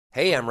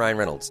Hey, I'm Ryan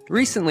Reynolds.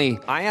 Recently,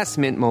 I asked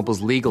Mint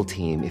Mobile's legal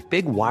team if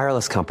big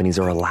wireless companies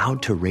are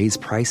allowed to raise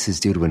prices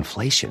due to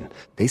inflation.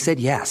 They said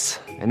yes.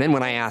 And then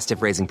when I asked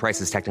if raising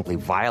prices technically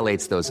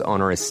violates those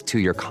onerous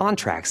two-year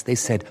contracts, they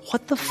said,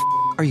 "What the f***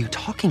 are you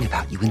talking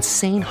about, you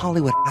insane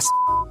Hollywood ass?"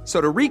 So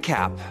to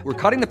recap, we're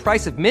cutting the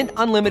price of Mint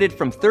Unlimited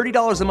from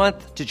 $30 a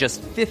month to just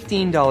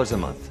 $15 a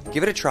month.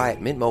 Give it a try at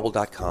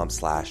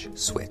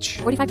mintmobile.com/switch.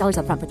 $45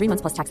 up front for 3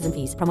 months plus taxes and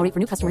fees. Promo rate for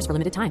new customers for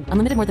limited time.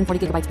 Unlimited more than 40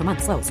 gigabytes per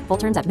month. Slows full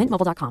terms at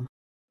mintmobile.com.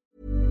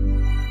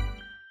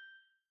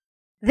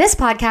 This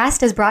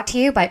podcast is brought to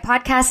you by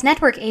Podcast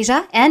Network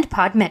Asia and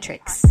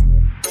Podmetrics.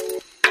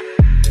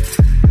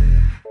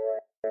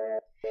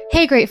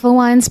 Hey, grateful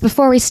ones.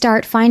 Before we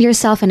start, find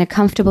yourself in a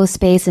comfortable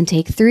space and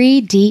take 3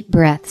 deep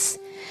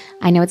breaths.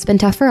 I know it's been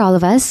tough for all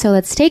of us, so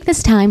let's take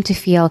this time to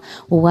feel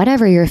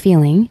whatever you're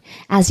feeling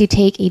as you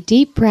take a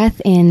deep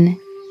breath in.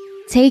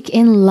 Take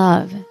in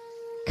love,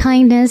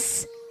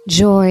 kindness,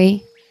 joy,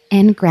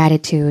 and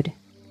gratitude.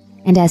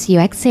 And as you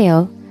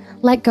exhale,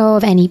 let go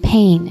of any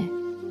pain,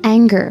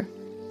 anger,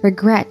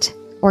 regret,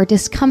 or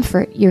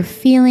discomfort you're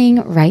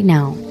feeling right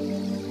now.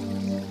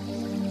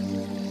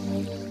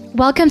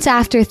 Welcome to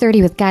After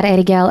 30 with Cara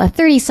Erigel, a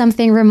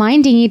 30-something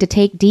reminding you to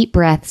take deep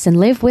breaths and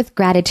live with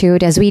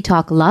gratitude as we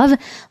talk love,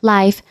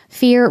 life,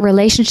 fear,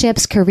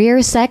 relationships,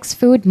 career, sex,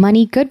 food,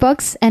 money, good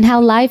books, and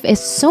how life is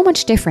so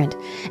much different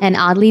and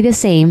oddly the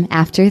same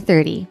after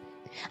 30.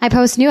 I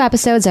post new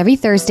episodes every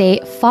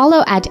Thursday.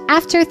 Follow at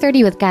After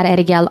 30 with Cara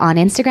Erigel on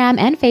Instagram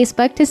and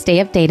Facebook to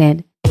stay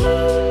updated.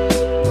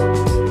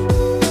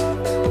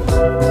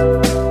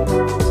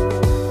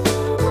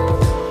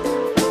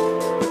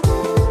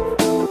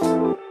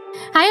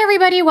 Hi,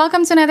 everybody.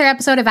 Welcome to another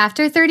episode of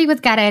After 30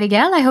 with Cara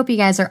Erigel. I hope you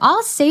guys are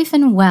all safe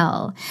and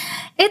well.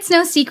 It's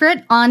no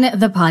secret on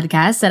the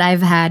podcast that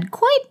I've had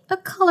quite a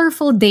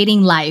colorful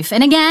dating life.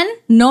 And again,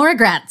 no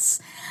regrets.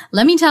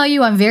 Let me tell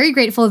you, I'm very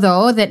grateful,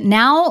 though, that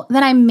now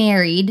that I'm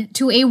married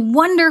to a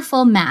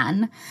wonderful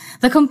man,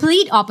 the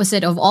complete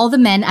opposite of all the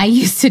men I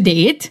used to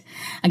date,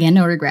 again,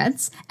 no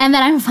regrets, and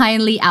that I'm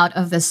finally out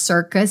of the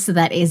circus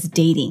that is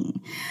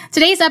dating.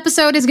 Today's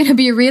episode is going to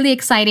be really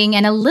exciting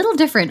and a little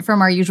different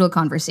from our usual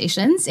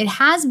conversations. It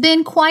has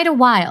been quite a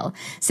while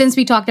since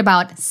we talked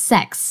about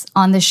sex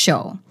on the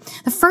show.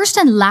 The first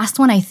and last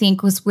one, I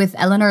think, was with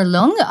Eleanor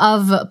Lung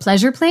of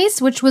Pleasure Place,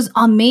 which was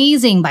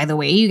amazing, by the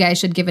way. You guys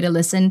should give it a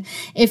listen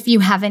if you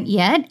haven't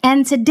yet.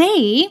 And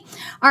today,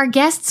 our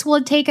guests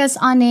will take us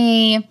on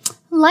a,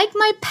 like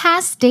my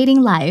past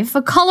dating life,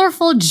 a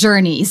colorful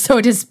journey, so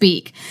to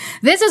speak.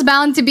 This is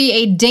bound to be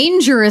a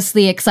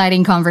dangerously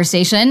exciting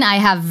conversation I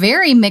have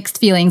very mixed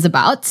feelings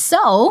about.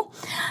 So,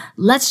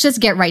 let's just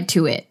get right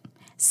to it.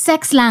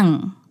 Sex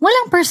lang.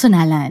 Walang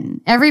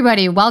personalan.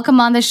 Everybody, welcome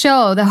on the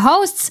show, the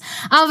hosts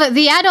of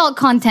the Adult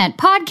Content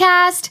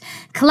Podcast,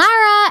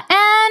 Clara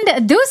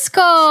and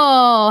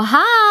Dusko.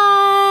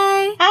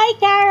 Hi! Hi,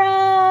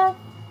 Cara!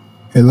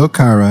 Hello,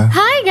 Cara.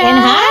 Hi, guys! And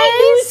hi,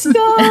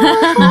 Dusko!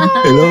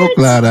 Hello,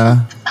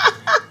 Clara.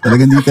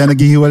 Talagang di tayo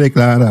naghihiwalay,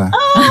 Clara.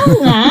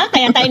 Oo nga,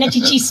 kaya tayo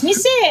nachichismis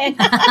eh.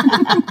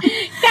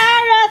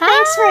 Cara,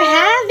 thanks for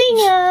having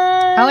us!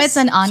 Oh, it's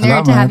an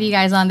honor Salamat. to have you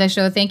guys on the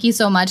show. Thank you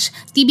so much.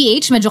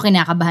 TBH, medyo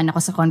kinakabahan ako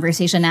sa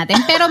conversation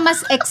natin, pero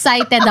mas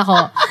excited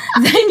ako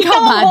than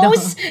kabado.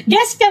 Host,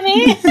 guest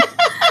kami!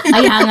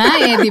 Kaya nga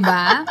di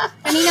ba?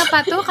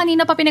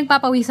 Kanina pa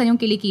pinagpapawisan yung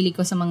kilikili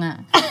ko sa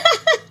mga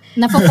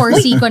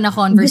napo-foresee ko na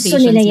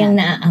conversations. Gusto nila yung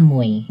natin.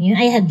 naaamoy.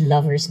 I had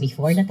lovers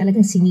before na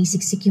talagang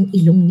sinisiksik yung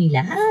ilong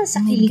nila sa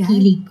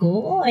kilikili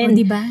ko. And,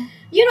 di ba?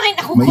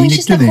 Ako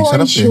Mainit conscious na yun eh.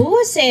 Sarap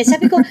conscious eh.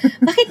 Sabi ko,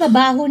 bakit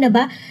mabaho na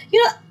ba?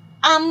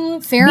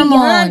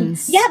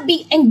 Pheromones.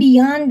 And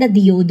beyond the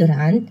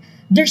deodorant,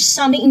 there's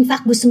something, in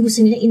fact,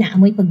 gustong-gusto nila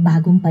inaamoy pag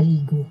bagong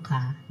paligo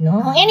ka.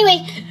 No?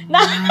 Anyway,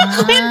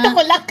 nakwento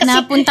ko lang kasi...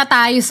 Napunta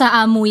tayo sa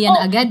amuyan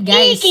agad,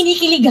 guys.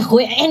 Kinikilig ako.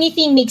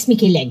 Anything makes me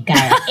kilig,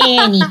 Cara.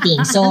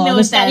 Anything. So, No,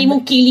 sabi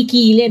mong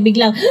kilikili,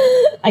 biglang,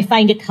 I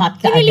find it hot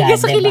ka Kinilig agad, ka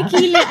sa diba?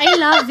 kilikili. I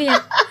love it.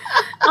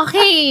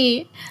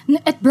 Okay.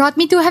 It brought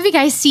me to, have you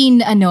guys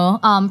seen,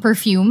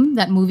 Perfume,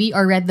 that movie,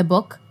 or read the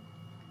book?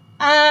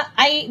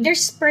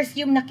 There's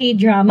Perfume na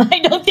K-drama. I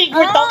don't think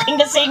we're talking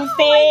the same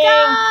thing.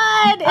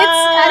 Oh my God!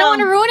 I don't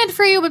want to ruin it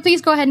for you, but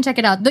please go ahead and check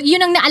it out.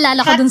 Yun ang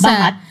naalala ko Hot dun ba?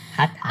 sa...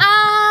 Hot.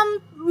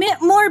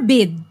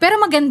 Morbid, pero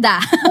maganda.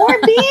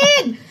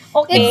 Morbid!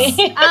 Okay.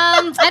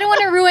 I don't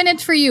want to ruin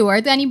it for you or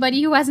to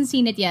anybody who hasn't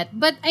seen it yet.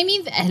 But I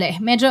mean,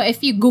 medyo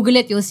if you Google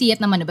it, you'll see it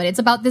naman. But it's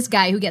about this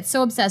guy who gets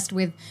so obsessed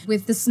with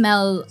the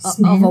smell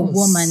of a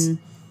woman.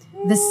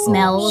 The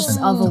smells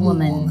of a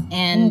woman.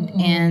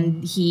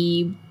 And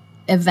he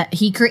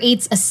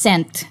creates a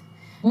scent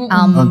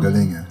from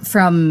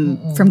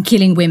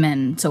killing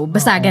women. So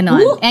basta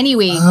ganon.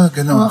 Anyway.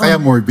 Ganon. Kaya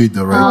morbid,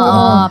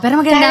 right? Pero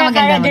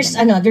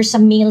maganda. There's a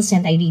male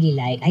scent I really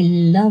like. I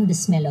love the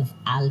smell of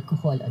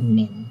alcohol on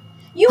men.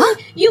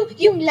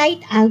 Yung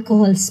light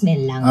alcohol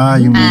smell lang.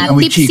 Yung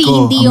amoy tipsy,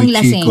 chico. hindi yung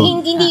lasing.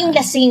 Hindi yung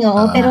lasing,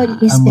 pero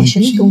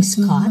especially kung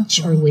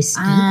scotch or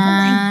whiskey.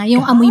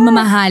 Yung amoy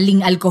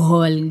mamahaling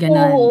alcohol,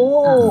 ganon.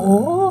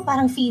 Oo.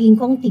 parang feeling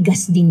ko ang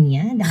tigas din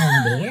niya down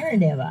there,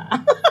 di ba?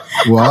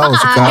 Wow,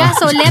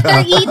 So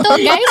letter E to,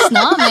 guys,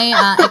 no? May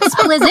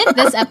explicit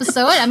this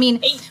episode. I mean,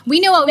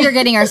 we know what we're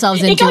getting ourselves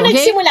into, Ikaw okay?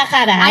 nagsimula,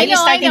 Kara. I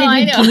know.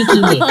 With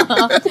kilikili.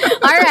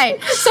 All right.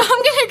 So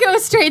I'm gonna go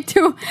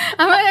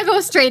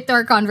straight to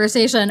our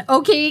conversation.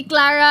 Okay,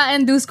 Clara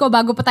and Dusko,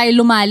 bago pa tayo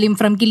lumalim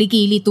from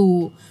kilikili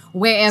to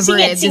wherever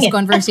this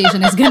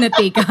conversation is gonna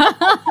take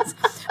us.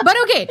 But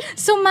okay,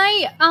 so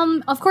my,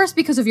 of course,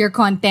 because of your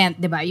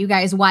content, diba, you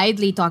guys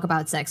widely talk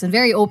about sex and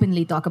very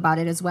openly talk about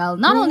it as well.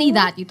 Not only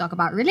that, you talk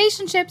about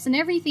relationships and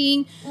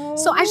everything.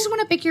 So I just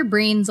want to pick your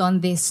brains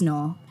on this,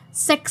 no?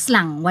 Sex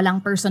lang,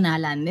 walang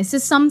personalan. This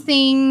is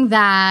something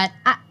that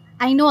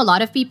I know a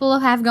lot of people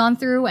have gone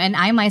through, and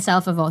I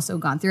myself have also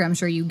gone through. I'm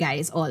sure you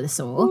guys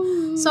also.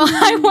 So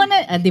I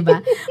wanna,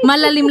 diba,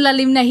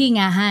 malalim-lalim na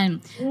hingahan.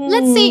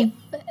 Let's say,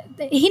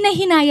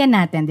 hinahinaya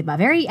natin, diba?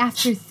 Very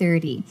after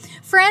 30.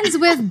 Friends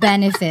with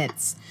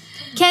benefits.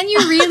 Can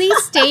you really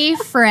stay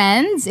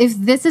friends if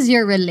this is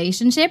your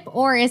relationship,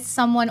 or is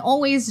someone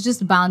always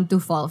just bound to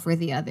fall for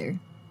the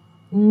other?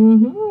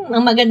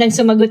 Ang magandang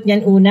sumagot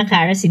niyan una,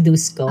 Kara, si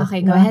Dusko.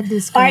 Okay, go ahead,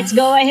 Dusko. Parts,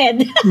 go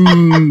ahead.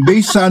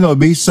 Based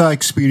sa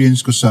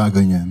experience ko sa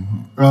ganyan.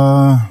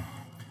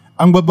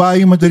 Ang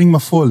babae madaling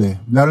ma-fall eh.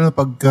 Lalo na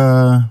pagka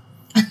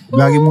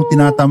lagi mong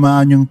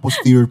tinatamaan yung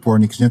posterior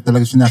fornix niya,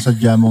 talaga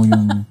sinasadya mo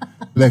yung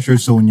pleasure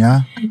zone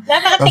niya.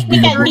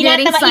 Napaka-technical.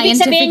 Ibig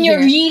sabihin,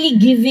 you're really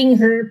giving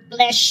her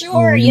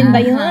pleasure. Yun ba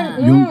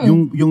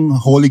yun? Yung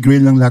holy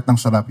grail ng lahat ng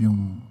sarap,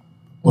 yung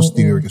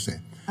posterior kasi.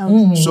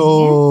 Okay.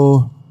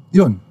 So,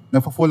 yun,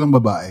 napafall ang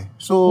babae.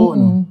 So,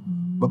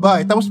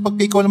 babae. Tapos pag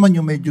ikaw naman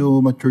yung medyo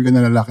mature ka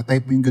na lalaki,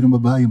 type mo yung ganun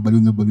babae, yung baliw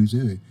na baliw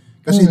sa'yo eh.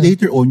 Kasi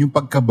later on, yung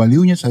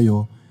pagkabaliw niya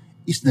sa'yo,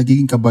 is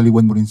nagiging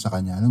kabaliwan mo rin sa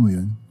kanya. Alam mo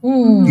yun?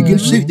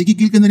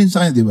 Gigil ka na rin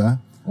sa kanya, di ba?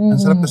 Ang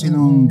sarap kasi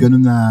nung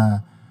ganun na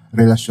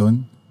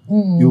relasyon.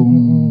 Yung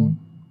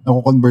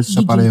nako-converse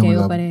sa parehong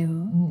love.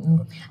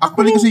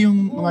 Actually kasi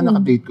yung mga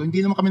nakadate ko,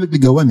 hindi naman kami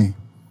nagligawan eh.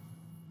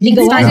 It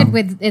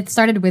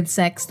started with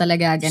sex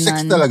talaga, ganun.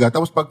 Sex talaga.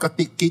 Tapos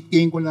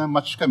pagka-king ko na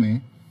match kami,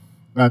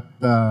 at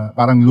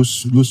parang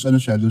loose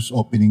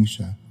opening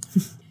siya.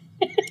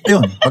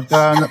 Ayun,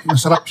 pagka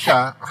masarap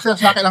siya, kasi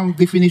sa akin, ang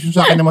definition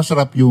sa akin na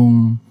masarap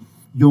yung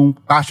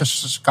kasha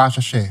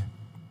siya eh.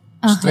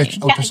 Stretch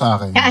out siya sa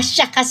akin.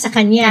 Kasya ka sa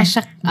kanya.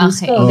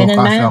 Okay. Ganun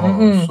ba? Kasha ko.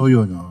 So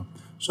yun.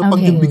 So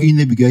pag yung bigay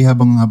na bigay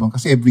habang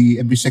kasi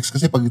every sex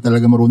kasi pag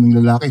talaga marunong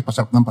lalaki,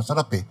 pasarap ng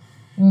pasarap eh.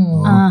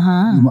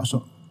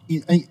 So,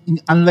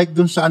 unlike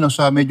dun sa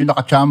sa medyo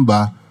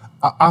nakachamba,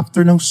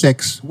 after ng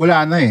sex,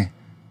 wala na eh.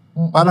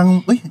 Parang,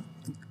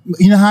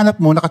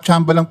 hinahanap mo,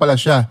 nakachamba lang pala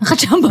siya.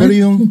 Nakachamba? Pero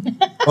yung,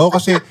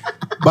 kasi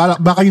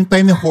baka yung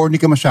time na horny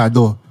ka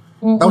masyado.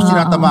 Tapos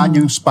tinatamaan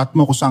yung spot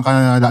mo kung saan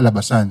ka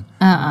lalabasan.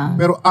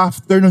 Pero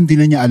after nun, di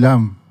na niya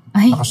alam.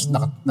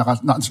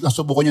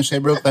 Nasubukan niya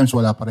several times,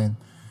 wala pa rin.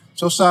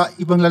 So sa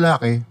ibang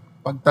lalaki,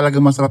 pag talaga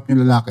masarap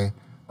yung lalaki,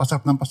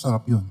 pasarap ng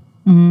pasarap yun.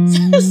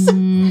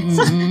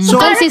 So,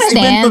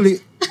 consistent. Eventually,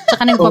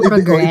 tsaka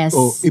nagpo-progress.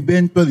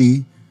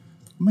 Eventually,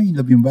 may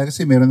love yung bahay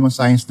kasi meron naman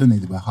science dun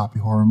eh, di ba? Happy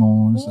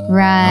hormones,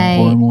 right.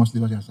 hormones,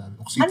 di ba sinasabi?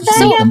 Ang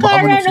daya,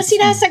 Clara,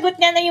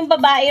 sinasagot niya na yung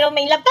babae,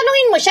 may love.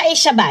 Tanungin mo siya,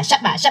 siya ba?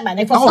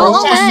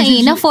 Nagpo-fall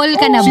siya. Na-fall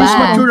ka na ba? Since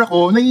mature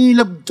ako,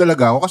 nai-love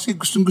talaga ako kasi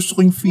gustong-gusto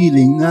ko yung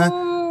feeling na,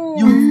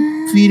 yung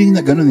feeling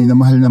na gano'n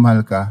na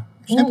mahal ka.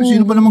 Siyempre,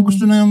 sino ba naman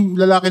gusto na yung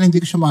lalaki na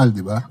hindi ko siya mahal,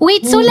 di ba?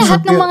 Wait, so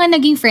lahat ng mga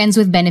naging friends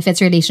with benefits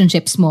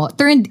relationships mo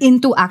turned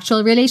into actual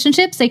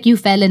relationships? Like you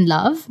fell in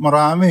love?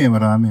 Marami.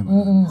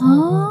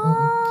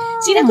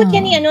 Sinagot niya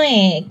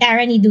ni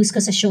Kara ni Dusko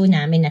sa show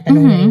namin,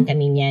 natanong na rin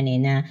kami niyan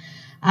na,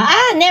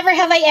 never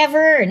have I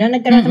ever,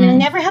 nagkaroon kami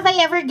ng never have I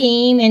ever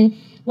game, and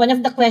one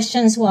of the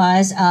questions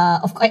was,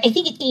 of course, I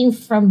think it came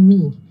from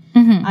me.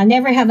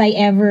 Never have I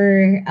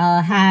ever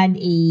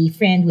had a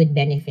friend with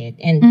benefit,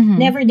 and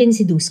never din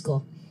si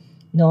Dusko.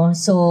 No?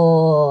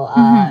 So,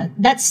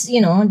 that's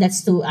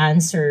to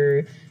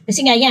answer.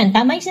 Kasi nga yan,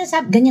 tama yung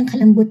sinasabi, ganyang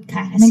kalambot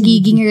ka.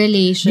 Nagiging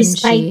relationship.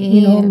 Despite,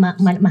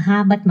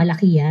 mahaba't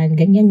malaki yan,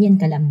 ganyan yan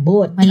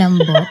kalambot.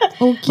 Malambot.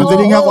 Okay.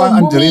 Madaling ako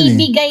andrin eh.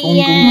 Bumibigay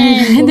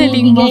yan.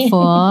 Madaling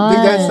ma-fall.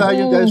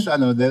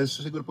 Dahil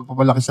siguro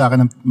pagpapalaki sa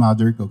akin ng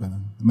mother ko,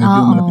 ganun. Medyo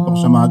malapit ako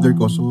sa mother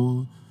ko,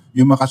 so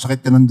yung makasakit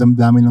ka ng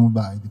damdamin ng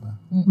babae, di ba?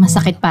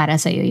 Masakit para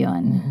sa'yo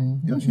yun.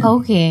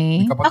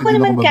 Okay. Ako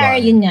naman, Kara,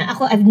 yun nga.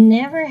 I've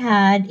never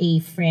had a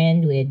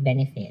friend with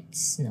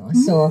benefits. No?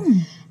 So,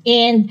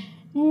 and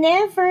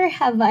never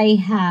have I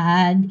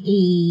had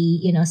a,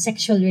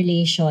 sexual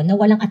relation na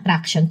walang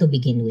attraction to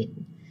begin with.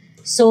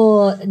 So,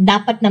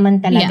 dapat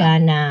naman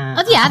talaga na...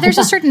 Oh, yeah, there's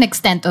a certain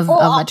extent of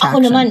attraction. Ako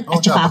naman, at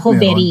saka dapat ako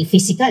meron. very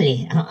physical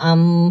eh.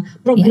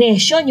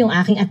 Progression yung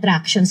aking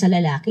attraction sa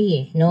lalaki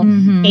eh. No?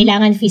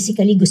 Kailangan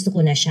physically gusto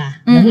ko na siya.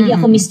 No? Hindi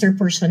ako Mr.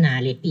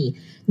 Personality.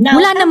 Now,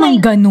 Wala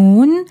namang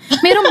ganun.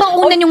 Meron bang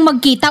una yung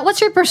magkita?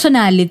 What's your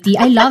personality?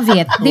 I love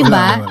it.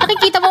 Diba? Wala.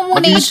 Nakikita mo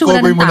muna yung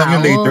itsura Mag-discover ng mo lang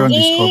yung later tao. on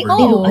discover.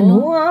 Pero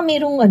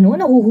merong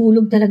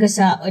nahuhulog talaga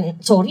sa,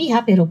 sorry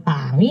ha, pero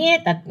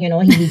pangit at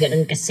hindi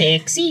ganun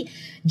ka-sexy.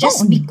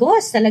 Just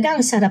because talaga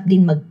ang sarap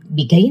din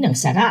magbigay ng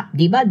sarap.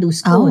 Diba,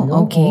 Dusko?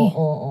 No? Okay.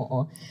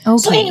 Oo. Okay.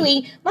 So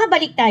anyway,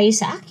 mabalik tayo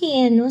sa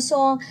akin. No?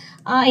 So,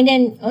 and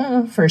then,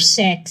 first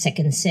sex,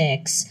 second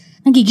sex.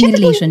 Nagiging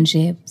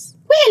relationships.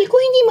 Well,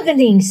 kung hindi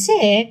maganda yung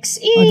sex,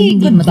 di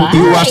hindi goodbye.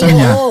 Iiwasan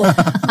niya. Oo.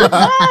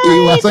 Goodbye.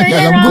 Iiwasan niya,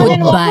 Turn alam ko. around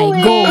and walk Goodbye.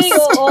 away. Ghost.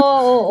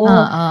 Oo.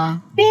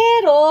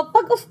 Pero,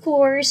 pag of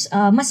course,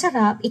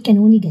 masarap, it can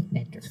only get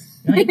better.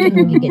 No? It can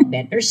only get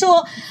better. So,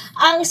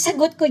 ang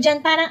sagot ko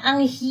dyan, parang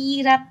ang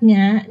hirap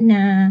nga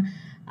na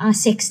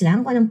sex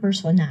lang, walang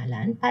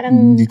personalan.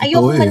 Parang Hindi totoo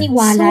ayoko eh.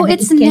 maniwala So, na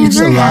it's it can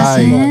It's never a be lie.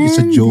 possible. It's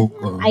a joke.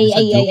 Oh, it's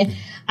a joke.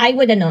 I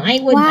would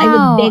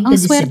Wow, beg to ang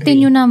swerte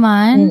disagree. nyo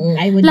naman.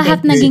 I would Lahat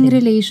beg to naging disagree.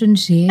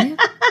 relationship.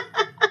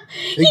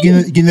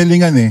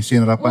 Ginalingan eh.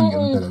 Sinarapan.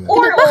 Ganun talaga.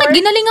 Bakit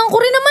ginalingan ko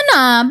rin naman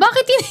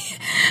Bakit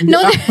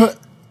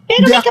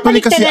Pero may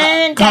actually kasi,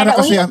 kapaligtaran. Kara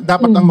kasi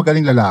dapat ang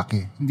magaling lalaki,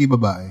 hindi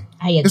babae.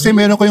 I agree. Kasi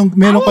meron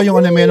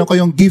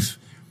kayong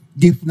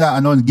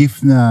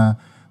gift na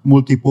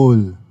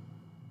multiple.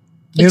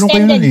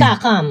 Extended ba,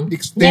 Cam?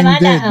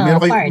 Extended.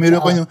 Meron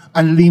kayong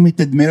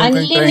unlimited. Meron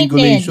kayong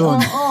triangulation.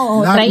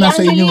 Lahat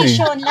nasa inyo eh.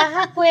 Triangulation.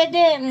 Lahat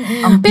pwede.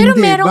 Pero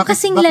Hindi, meron bakit-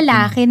 kasing bakit-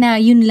 lalaki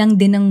na yun lang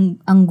din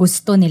ang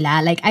gusto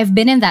nila. Like, I've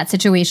been in that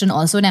situation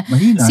also na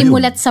Mahina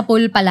simulat sa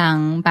pool pa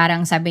lang,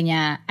 parang sabi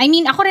niya, I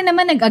mean, ako rin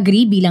naman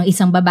nag-agree bilang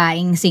isang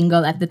babaeng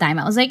single at the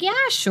time. I was like,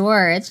 yeah,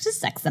 sure. It's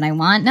just sex that I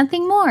want.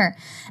 Nothing more.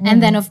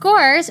 And then, of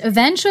course,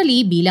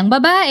 eventually, bilang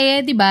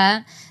babae, di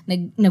ba,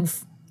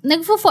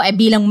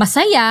 bilang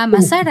masaya,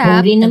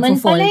 masarap, boring naman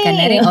nagfo-fall pala ka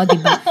na eh. rin. O,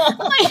 diba?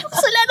 Ay,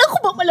 kasalanan ko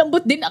ba?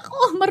 Malambot din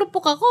ako.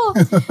 Marupok ako.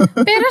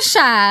 Pero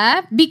siya,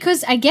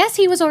 because I guess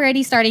he was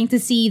already starting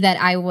to see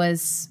that I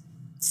was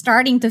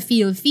starting to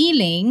feel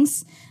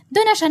feelings,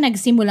 doon na siya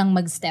nagsimulang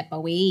mag-step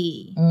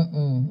away.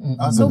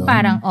 So ganun.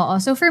 parang,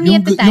 So for me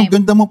Yung, at the time, yung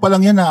ganda mo pa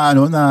lang yan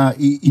na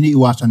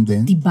iniiwasan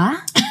din.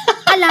 diba?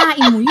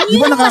 Alain mo. Di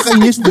ba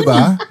nakakainis, di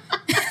ba?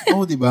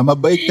 Oo, di ba?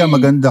 Mabait ka,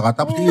 maganda ka,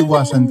 tapos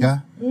iiwasan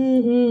ka.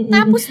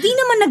 Tapos di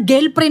naman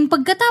nag-girlfriend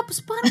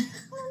pagkatapos parang,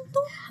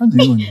 Ano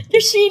yun?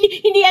 There's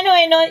really, hindi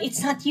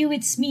it's not you,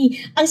 it's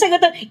me. Ang sagot,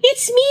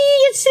 it's me,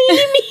 it's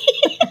really me.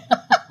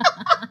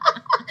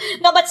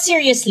 No, but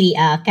seriously,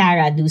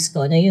 Cara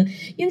Dusko, no,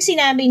 yung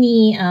sinabi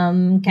ni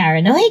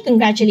Cara, no, hey,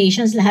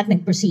 congratulations, lahat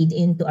nag-proceed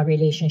into a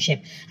relationship.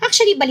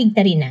 Actually,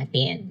 baligtarin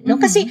natin. No?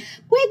 Kasi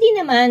pwede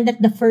naman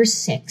that the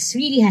first sex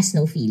really has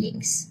no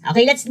feelings.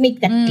 Okay, let's make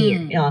that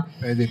clear. No?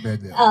 Pwede.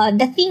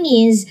 The thing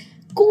is,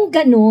 kung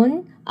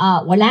ganun,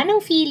 wala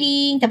nang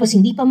feeling, tapos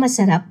hindi pa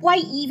masarap,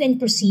 why even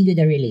proceed with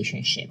a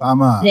relationship?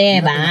 Tama.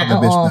 Diba? Yan ang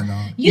best Oo. na, no?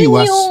 Yun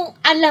Iwas. yung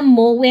alam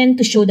mo when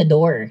to show the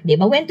door.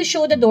 Diba? When to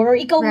show the door, or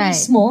ikaw Right.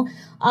 mismo,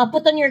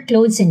 put on your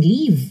clothes and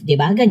leave.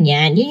 Diba?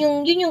 Ganyan.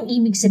 Yun yung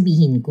ibig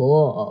sabihin ko.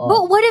 Oo.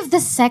 but what if the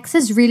sex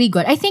is really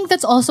good? I think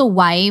that's also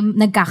why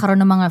nagkakaroon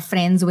ng mga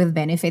friends with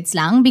benefits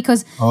lang,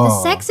 because the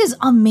sex is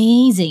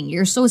amazing.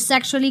 You're so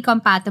sexually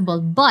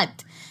compatible,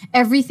 but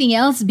everything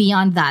else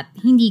beyond that,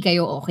 hindi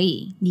kayo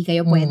okay. Hindi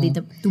kayo pwede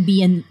to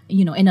be in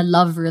a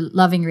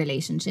loving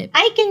relationship.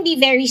 I can be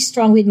very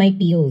strong with my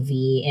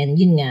POV, and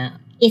yun nga,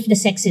 if the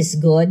sex is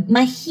good,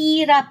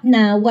 mahirap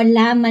na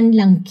wala man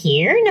lang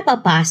care na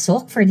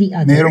papasok for the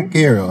other. Merong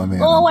care. Meron.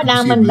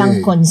 Wala man Posible lang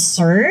eh.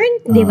 concern,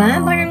 di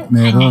ba? Parang,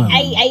 meron.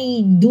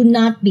 I do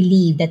not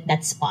believe that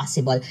that's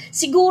possible.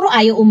 Siguro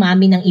ayaw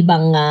umamin ng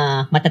ibang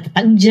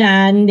matatatag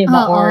dyan, di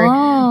ba?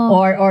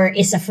 Or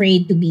is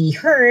afraid to be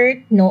hurt,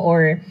 no?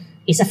 Or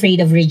is afraid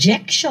of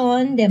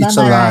rejection, di ba? It's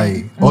a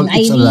lie.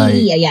 It's a lie.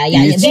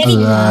 It's very, a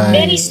lie.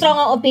 very strong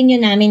ang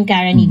opinion namin,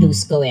 Cara ni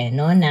Dusko,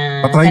 no?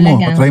 Na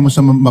Patry mo sa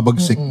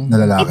mabagsik na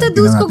lalaki. Ito, Tingnan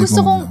Dusko, natin gusto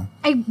kung kong,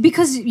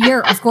 because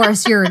you're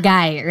a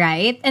guy,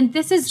 right? And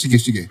this is,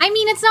 Sige. I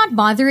mean, it's not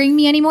bothering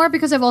me anymore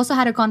because I've also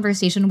had a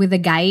conversation with a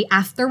guy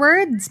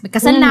afterwards.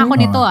 Kasal na ako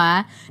nito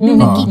nung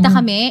nagkita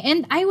kami,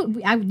 and I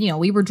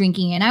we were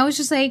drinking, and I was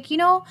just like, Uy,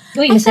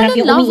 I fell masarap in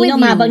yung love with umiinom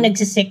you. habang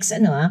nagsisex,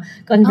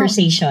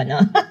 conversation, no?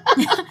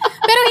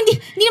 Pero hindi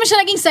naman siya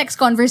naging sex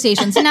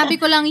conversation. Sinabi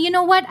ko lang, you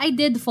know what? I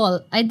did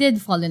fall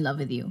in love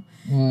with you.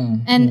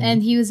 And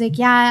he was like,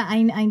 yeah,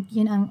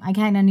 I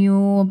kind of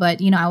knew,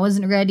 but I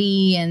wasn't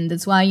ready, and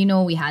that's why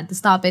we had to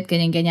stop it,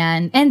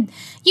 ganyan. And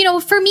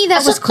for me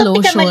that was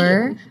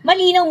closure.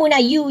 Malinaw muna,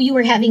 you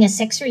were having a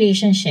sex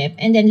relationship,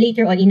 and then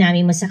later on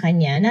inamin mo sa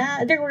kanya na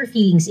there were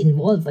feelings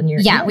involved on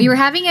your Yeah, end. we were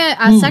having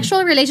a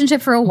sexual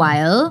relationship for a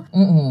while.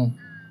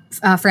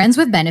 Friends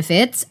with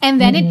benefits,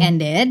 and then it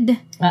ended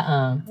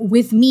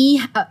with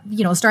me,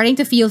 starting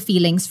to feel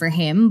feelings for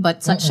him, but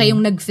siya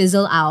yung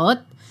nag-fizzle out.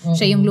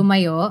 Siya yung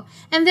lumayo.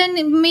 And then,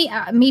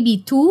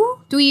 maybe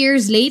 2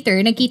 years later,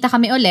 nagkita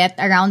kami ulit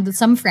around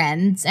some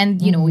friends.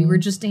 And, we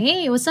were just,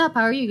 hey, what's up?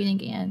 How are you?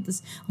 Ganyan.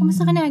 Tapos,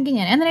 kumusta ka na?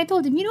 Ganyan. And then I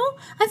told him,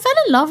 I fell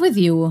in love with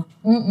you.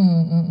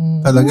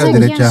 Talaga,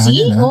 diretsahan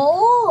See? yan, ha?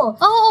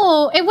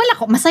 Oo. Wala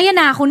ko. Masaya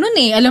na ako nun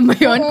eh. Alam mo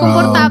yun?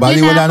 Komportable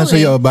baliwala na na ako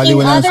sa'yo. In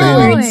Baliwala na other sa'yo.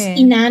 words,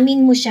 inamin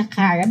mo siya,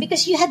 Cara,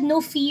 because you had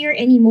no fear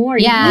anymore.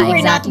 Yeah, you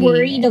were exactly. not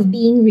worried of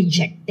being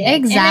rejected.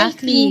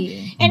 Exactly.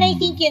 And I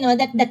think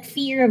that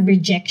fear of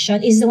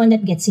rejection is the one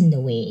that gets in the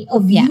way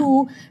of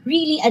you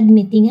really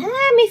admitting,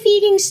 may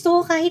feelings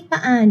to kahit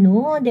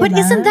paano, diba? But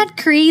isn't that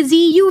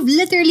crazy? You've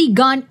literally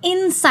gone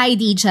inside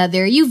each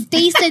other. You've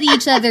tasted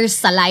each other's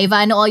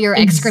saliva and all your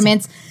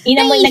excrements.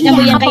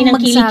 Nag-abuyan kayo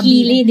ng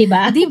kilikili,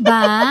 diba?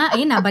 Diba?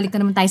 Ayun, nabalik na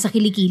naman tayo sa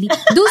kilikili.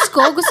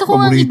 Dusko, gusto ko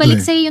nga Paborito ibalik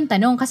eh. sa'yo yung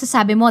tanong kasi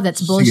sabi mo that's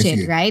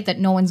bullshit, Sige. right? That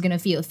no one's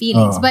gonna feel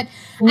feelings. But,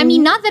 I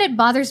mean, not that it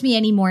bothers me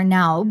anymore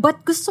now,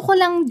 but gusto ko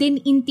lang din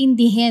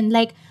intindihin,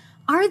 like,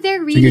 are there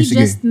really Sige.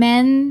 just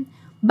men?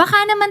 Baka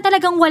naman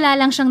talagang wala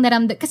lang siyang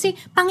naramdaman. Kasi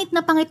pangit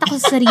na pangit ako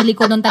sa sarili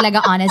ko doon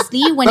talaga,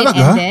 honestly, when it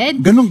Talaga? ended.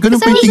 Ganun Kasi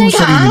pa yung I was tingin mo like,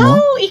 sa sarili mo?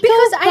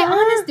 Because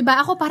honest, diba?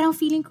 Ako parang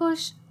feeling ko,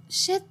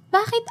 shit,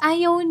 bakit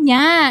ayaw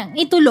niya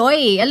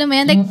ituloy? Alam mo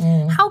yan? Like,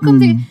 how come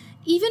there,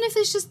 even if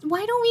it's just,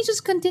 why don't we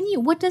just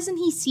continue? What doesn't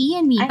he see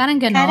in me? Parang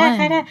ganon.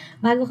 Kara,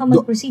 bago ka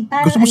mag-proceed,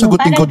 parang gusto mo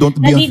sagutin ko, don't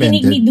be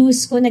nadidinig offended. ni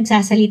Dusko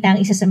nagsasalita ang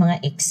isa sa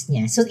mga ex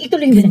niya. So,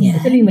 ituloy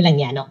mo lang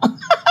yan, no?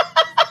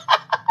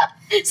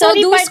 So,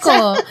 Sorry,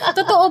 Dusko,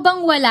 totoo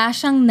bang wala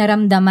siyang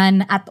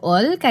naramdaman at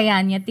all,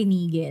 kaya niya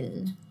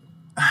tinigil?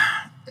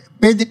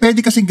 Pwede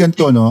kasing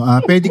ganito, no?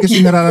 Pwede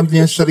kasing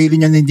nararamdaman niya sa sarili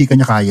niya na hindi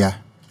kanya kaya.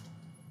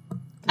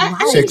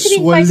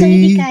 Sexually,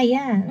 hindi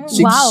kaya.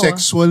 Wow.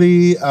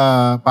 Sexually,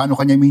 paano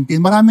kanya maintain.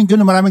 Maraming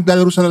gano'n, maraming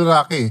lalaro sa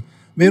lalaki.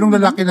 Merong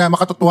lalaki na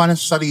makatotohanan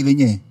sa sarili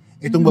niya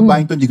eh. Itong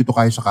babaeng to, hindi ko to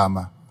kaya sa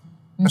kama.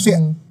 Kasi,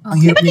 ang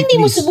hirap Ba't niya, hindi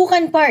mo please.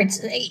 subukan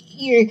parts?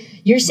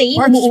 You're saying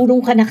Parts.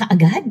 umuurong ka na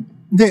kaagad?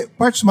 Hindi,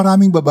 parts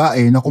maraming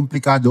babae na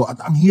komplikado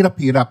at ang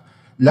hirap-hirap.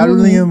 Lalo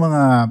na yung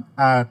mga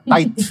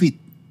tight fit.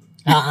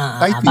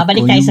 Tight fit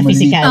Babalik ko, tayo yung sa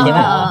physical, maliliit. di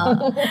ba?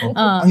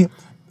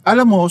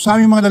 Alam mo, sa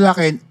aming mga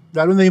lalaki,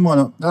 lalo na yung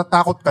mga,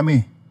 natatakot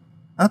kami.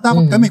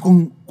 Natatakot kami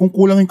kung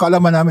kulang yung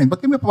kaalaman namin.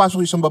 Ba't kami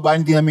papasok isang babae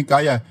hindi namin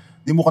kaya?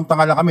 Di mo kanta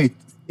nga lang kami.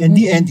 In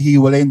the end,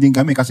 hiwalayin din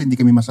kami kasi hindi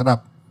kami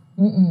masarap.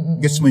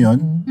 Gets mo yun?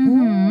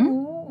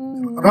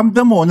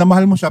 Ramdam mo na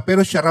mahal mo siya,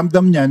 pero siya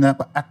ramdam niya na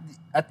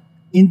at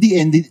in the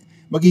end,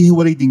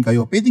 maghihiwalay din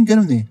kayo. Pwedeng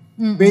ganun eh.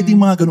 Pwedeng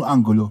mga ganung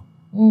anggulo.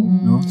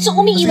 No? So,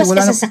 umiiwas Kasi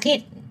wala ka na- sa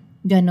sakit.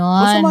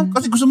 Ganon.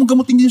 Kasi gusto mong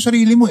gamutin din yung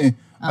sarili mo eh.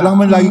 Alam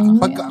mo lagi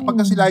pag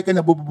kasi lagi ka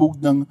nabububog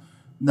ng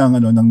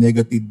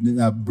negative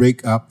na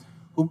breakup,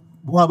 kung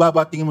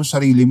bumababa tingin mo sa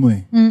sarili mo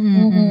eh.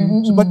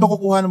 So ba't mo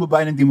kukuha ng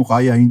babae na hindi mo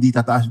kaya, hindi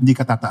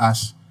ka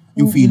tataas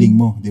yung feeling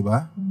mo, di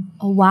ba?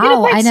 Oh,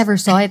 wow, I never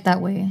saw it that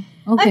way.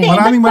 Okay.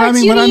 Maraming- but parts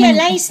you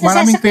realize na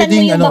maraming sasaktan mo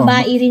pwedeng, yung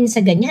babae rin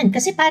sa ganyan.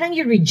 Kasi parang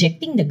you're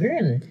rejecting the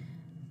girl.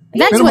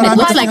 That's Pero what it marami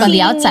looks like on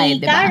the kasi- outside,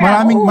 diba?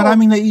 Cara,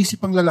 Maraming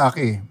naiisip ang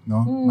lalaki,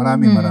 no?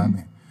 Marami.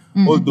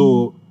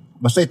 Although,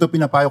 basta ito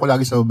pinapayo ko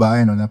lagi sa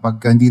babae, no, na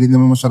pagka hindi rin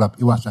naman masarap,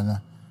 iwasan na.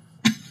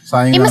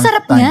 Sayang lang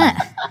Masarap time. nga.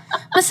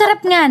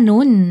 Masarap nga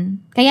nun.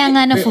 Kaya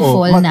nga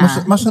na-fall na.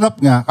 Masarap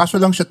nga, kaso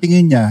lang sa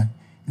tingin niya,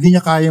 hindi niya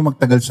kaya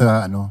magtagal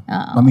sa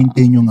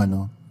ma-maintain yung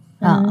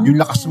yung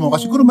lakas mo.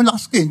 Kasi siguro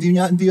malakas ka, hindi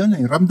yun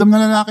eh. Ramdam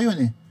na lalaki yun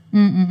eh.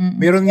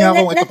 Meron nga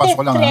akong, ito pasok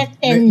ko lang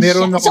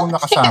meron akong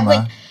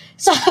nakasama.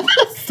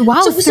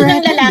 Wow, so gusto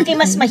ng lalaki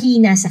mas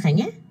mahina sa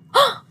kanya?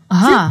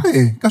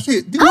 Siyempre,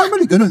 kasi di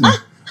normally ganun eh.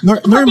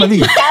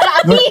 Normally.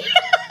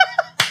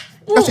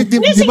 Kasi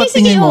di ba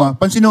tingin mo,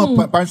 pansin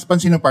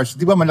ng parts,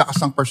 di ba malakas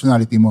ang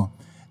personality mo?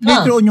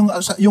 Later on,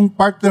 yung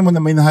partner mo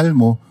na may nahal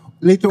mo,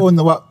 later on,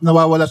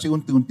 nawawala siya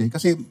unti-unti.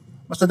 Kasi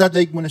mas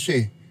nadadaig mo na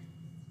siya eh.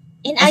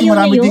 And Kasi ayaw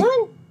na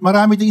yun?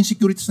 marami ding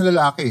insecurities na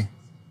lalaki.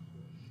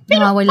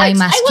 Nawawala yung I will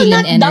masculine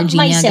not dump energy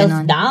niya. myself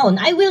Ganon. down.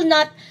 I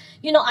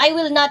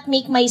will not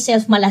make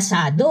myself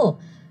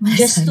malasado.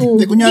 Just to...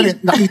 Hindi, kunyari,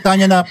 nakita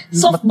niya na,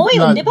 Soft boy,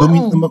 di ba?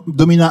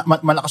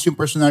 malakas yung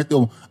personality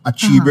mo.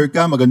 Achiever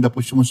ka, maganda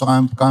push mo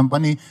sa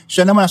company.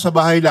 Siya naman nasa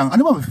bahay lang.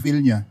 Ano ba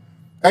feel niya?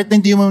 Kahit na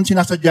hindi mo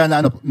sinasadya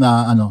na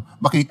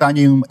makita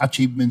niya yung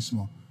achievements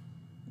mo.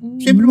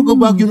 Siyempre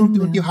magbabago yung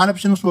unti-unti. Hanap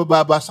siya ng mas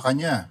mababa sa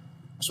kanya.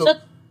 So,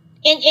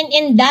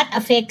 and that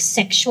affects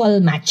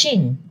sexual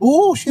matching.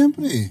 oo,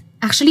 siyempre.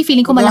 Actually,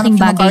 feeling ko malaking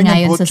bagay nga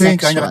yun sa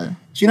sexual.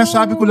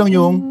 Sinasabi ko lang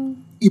yung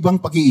ibang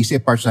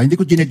pag-iisip, Parsa. Hindi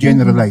ko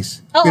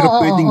generalize. Pero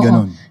pwedeng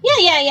ganun.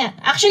 Yeah.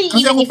 Actually,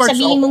 Kasi even ako, if parts,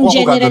 sabihin ako mong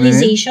gagawin.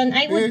 generalization,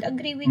 I would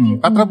agree with you.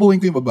 Tatrabuhin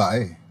ko yung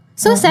babae.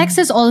 So sex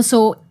is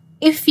also,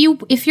 if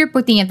you're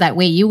putting it that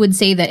way, you would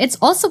say that it's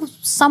also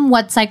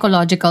somewhat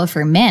psychological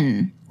for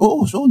men.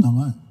 Oo, so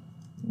naman.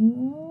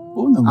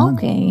 Oo naman.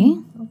 Okay.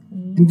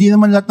 Hindi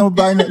naman lahat ng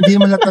babae, hindi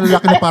naman lahat ng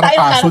lalaki na parang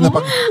kaso na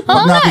pag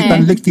nakita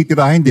ng legs,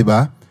 titirahin, di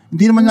ba?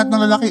 Hindi naman lahat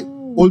ng lalaki,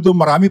 although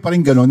marami pa rin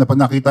gano'n na pag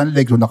nakita ng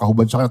legs o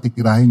nakahubad siya,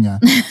 titirahin niya.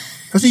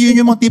 Kasi yun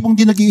yung mga tipong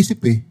di nag-iisip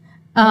eh.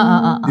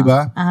 Di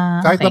ba?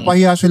 Kahit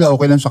napahiya sila,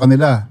 okay lang sa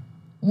kanila.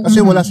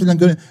 Kasi wala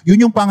silang ganun.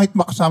 Yun yung pangit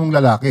makasamang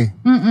lalaki.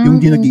 Yung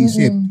di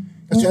nag-iisip.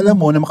 Kasi alam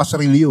mo na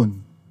makasarili yun.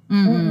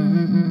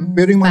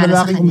 Pero yung mga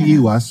lalaking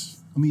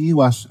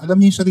umiiwas, alam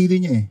niya yung sarili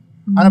niya eh.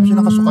 Hanap siya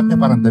ng kasukat niya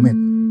parang damit.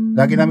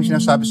 Lagi namin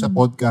sinasabi sa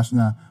podcast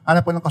na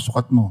hanap pa ng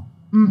kasukat mo.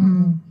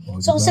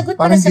 So, ang sagot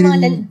pala sa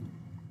mga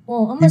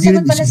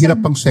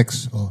hirap pang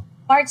sex.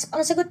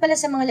 Ang sagot pala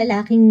sa mga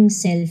lalaking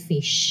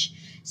selfish,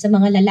 sa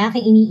mga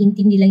lalaking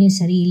iniintindi lang yung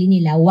sarili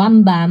nila,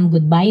 wham bam,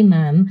 goodbye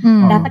ma'am,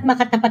 dapat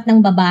makatapat ng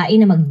babae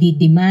na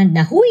magdidemand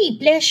na, huy,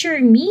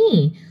 pleasure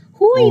me.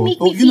 Huy, make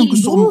me feel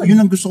good.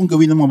 Yun ang gusto kong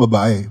gawin ng mga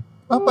babae.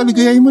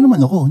 Papaligayahin mo naman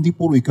ako, hindi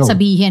puro ikaw.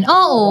 Sabihin,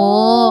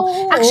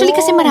 Actually,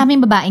 kasi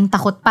maraming babaeng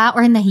takot pa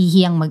or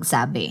nahihiyang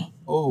magsabi.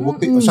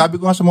 Sabi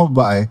ko nga sa mga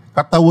babae,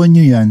 katawan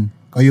nyo yan,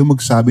 kayo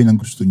magsabi ng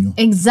gusto nyo.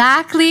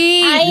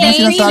 Exactly. Yung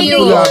sinasabi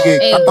ko lagi,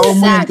 katawan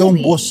mo yan, ikaw ang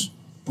boss.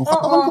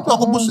 Katawan ko pa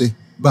ako boss eh.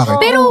 Bakit?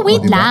 Pero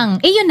wait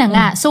lang. Yun na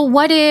nga. So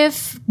what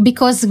if,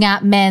 because nga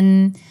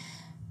men,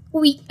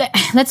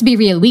 let's be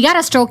real, we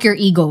gotta stroke your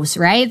egos,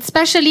 right?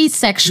 Especially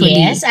sexually.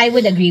 Yes, I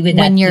would agree with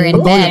that. When you're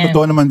in bed.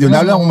 Totoo naman din.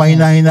 Lalo kung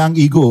mahina-hina ang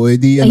ego,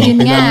 Ayun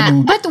nga.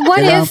 But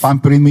what if,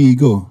 pamperin mo yung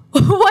ego.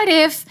 What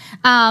if,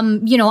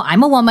 I'm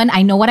a woman,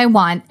 I know what I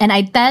want, and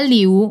I tell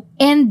you,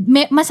 and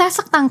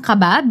masasaktan ka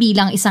ba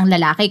bilang isang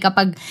lalaki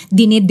kapag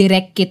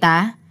dinidirect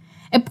kita?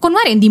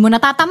 Kunwari, hindi mo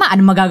natatamaan.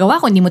 Ano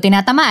magagawa ko? Hindi mo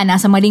tinatamaan.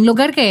 Nasa maling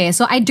lugar ka eh.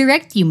 So, I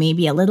direct you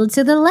maybe a little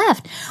to the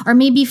left. Or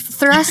maybe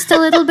thrust a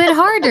little bit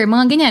harder.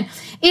 Mga ganyan.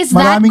 Is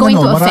that going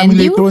to offend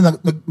you? Maraming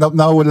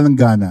nawawala ng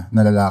gana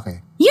na lalaki.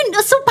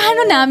 So,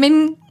 paano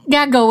namin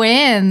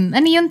gagawin?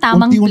 Ano yung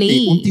tamang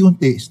play?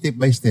 Unti-unti, step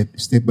by step,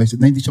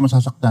 na hindi siya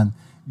masasaktan.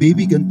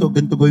 Baby, ganito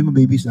gawin mo,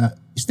 baby.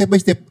 Step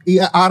by step,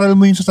 i-aaral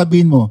mo yung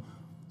sasabihin mo.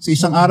 Sa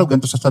isang araw,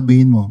 ganito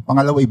sasabihin mo.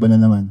 Pangalawa, iba na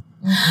naman.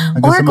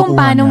 Or kung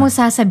paano mo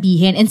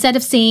sasabihin, instead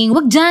of saying,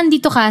 wag dyan,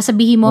 dito ka,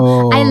 sabihin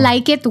mo, I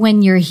like it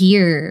when you're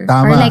here.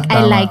 Or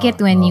I like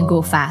it when you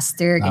go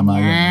faster.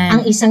 Ganyan.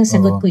 Ang isang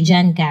sagot ko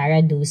dyan,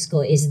 Cara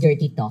Dusko, is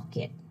dirty talk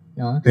it.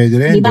 No? Pwede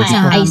rin. Diba,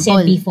 I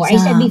said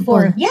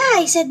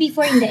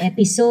before in the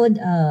episode,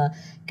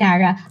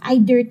 Cara, I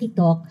dirty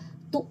talk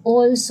to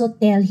also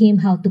tell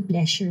him how to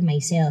pleasure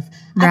myself.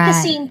 At the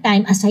same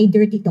time, as I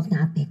dirty talk,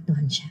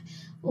 naapektuhan siya.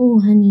 Oh,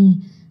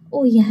 honey,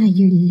 oh yeah,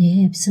 your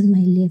lips on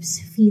my lips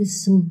feel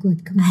so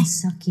good. Come on,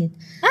 suck it.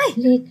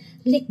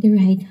 Lick the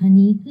right,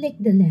 honey.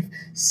 Lick the left.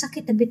 Suck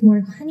it a bit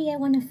more. Honey, I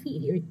wanna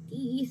feel your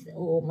teeth.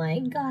 Oh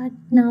my God.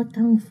 Now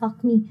tongue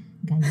fuck me.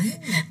 Ganun.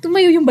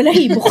 Tumayo yung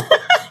balahibo ko.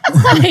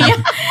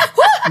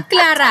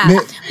 Clara,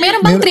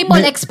 meron bang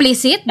triple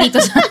explicit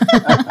dito sa...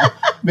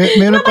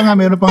 meron pa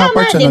nga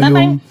parts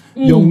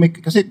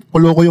kasi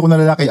kulokoy ko na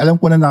lalaki. Alam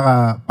ko na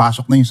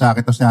nakapasok na yung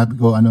sakit. Tapos sinabi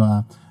ko,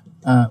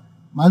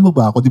 mahal mo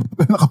ba ako? Di ba?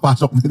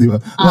 Nakapasok na, di ba?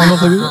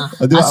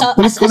 Di ba?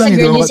 Kulit ko lang,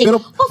 di ba?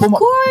 Pero, of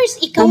course,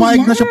 ikaw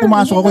pumayag na siya,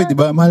 pumasok ako, di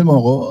ba? Mahal mo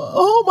ako?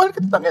 Mahal ka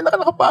tangin,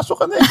 nakapasok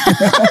ka na eh.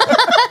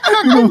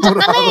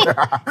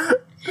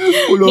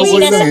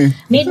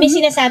 May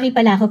sinasabi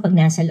pala ako pag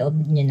nasa loob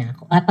niya na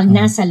ako. Pag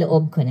nasa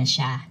loob ko na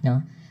siya,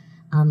 no?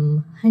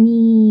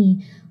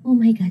 Honey, oh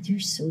my God,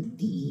 you're so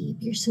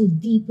deep. You're so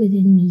deep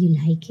within me. You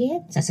like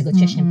it? Sasagot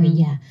siya syempre,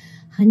 yeah.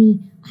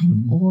 Honey,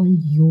 I'm all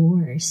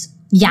yours.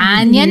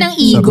 Yan ang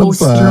ego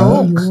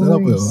stroke.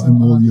 Sarap yun. I'm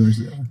all yours.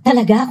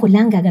 Talaga ako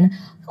lang gagana.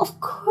 Of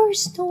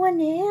course, no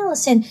one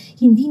else. And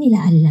hindi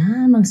nila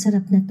alam ang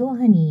sarap na to,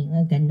 honey.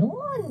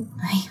 Ganon.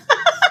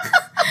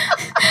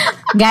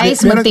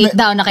 Guys, mag-take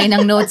down na kayo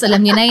ng notes.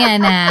 Alam niyo na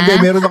yan, ha?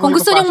 Kung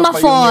gusto nyong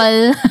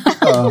ma-fall.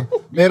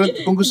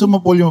 Kung gusto mo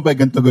fall yung mabay,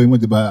 ganito gawin mo,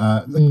 di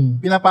ba?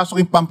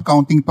 Pinapasok yung pump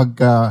counting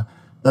pagka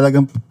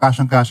talagang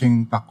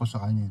kasyang-kasyang takko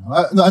sa kanya.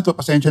 Ito,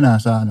 pasensya na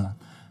sa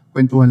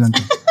kwentuhan lang.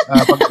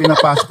 Pag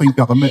pinapasok ko yung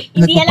piyako,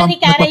 hindi alam ni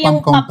Cara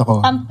yung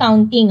pump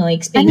counting o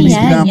experience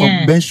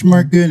niya.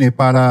 Benchmark yun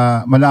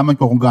para malaman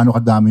ko kung gaano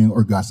kadami yung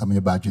orgasm,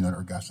 yung vaginal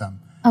orgasm.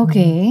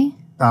 Okay.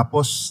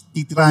 Tapos,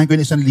 titirahin ko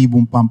yung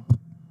 1,000 pump.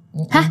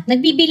 Ha?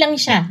 Nagbibilang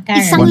siya,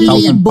 Cara.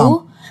 1,000?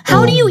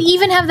 How do you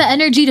even have the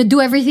energy to do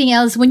everything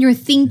else when you're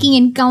thinking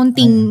and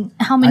counting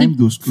how many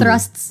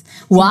thrusts?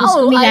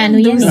 Wow,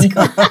 I'm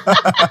Dusko.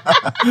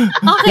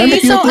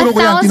 Okay, so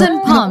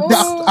 1,000 pumps.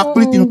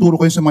 Actually, tinuturo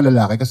ko yun sa mga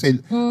lalaki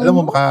kasi alam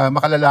mo,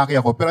 makalalaki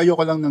ako pero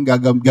ayoko lang nang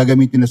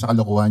gagamitin nila sa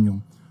kalokohan yung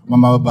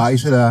mamababae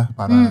sila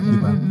para, di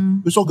ba?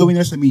 Gusto ko gawin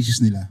nila sa misis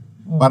nila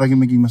para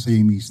maging masaya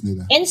yung misis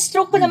nila. And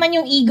stroke ko naman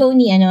yung ego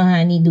ni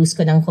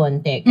Dusko ng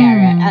konti,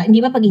 Cara. Di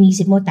ba pag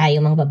inisip mo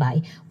tayo mga babae,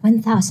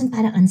 1,000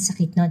 parang ang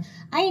sakit nun.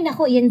 Ay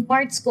nako, yan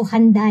parts ko,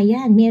 handa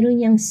yan. Meron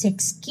yung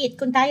sex kit.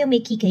 Kung tayo may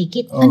kikay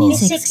kit, ano yung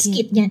sex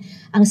kit niyan?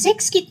 Ang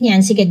sex kit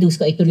niyan, sige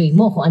Dusko, ituloy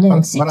mo kung ano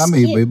yung sex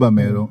marami, kit. Marami, iba-iba.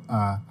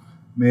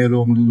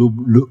 Merong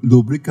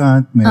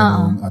lubricant,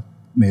 merong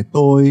may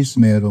toys,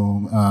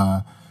 merong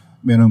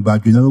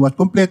vaginal wash.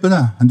 Kompleto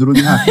na. Andun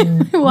na.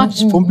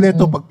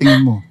 Kompleto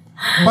pagtingin mo.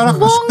 Para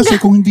kasi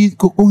kung hindi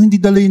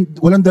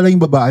walang dala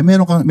yung babae,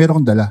 meron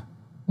kang dala.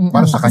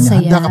 Para sa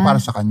kanya. Handa ka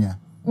para sa kanya.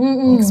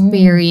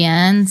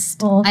 Experienced.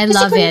 I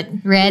love it.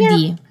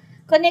 Ready.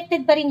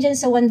 connected pa rin dyan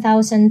sa 1,000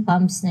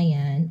 pumps na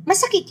yan.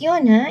 Masakit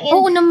yun, ha? And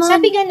Oo naman.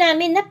 sabi nga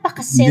namin,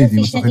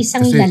 napaka-selfish ng masakit.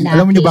 isang Kasi, lalaki.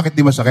 alam mo niyo bakit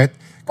di masakit?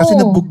 Kasi Oo.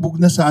 nabugbog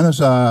na sa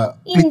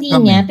Hindi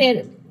pliktam nga,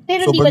 eh.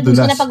 pero di Sobrang ba gusto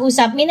dulas. na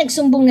pag-usap, may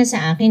nagsumbong na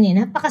sa akin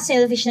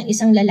napaka-selfish ng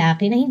isang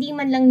lalaki na hindi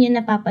man lang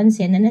niya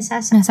napapansin na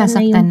nasasaktan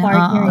na yung na,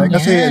 partner Ay, niya.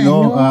 kasi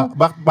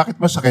bakit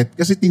masakit?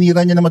 Kasi tinira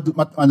niya na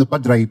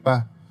dry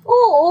pa.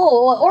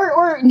 Oo.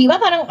 Or di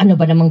ba parang ano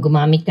ba namang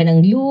gumamit ka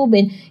ng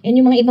lube and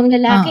yung mga ibang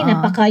lalaki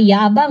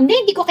napakayabang.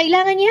 Hindi ko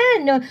kailangan yan.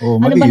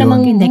 Oh, Ano mali ba yun.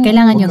 namang Hindi,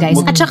 kailangan nyo guys.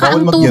 Wag- At saka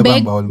bawal ang magyabang,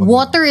 tubig, bawal magyabang.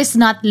 water is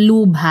not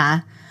lube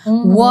ha.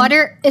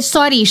 Water,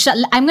 sorry,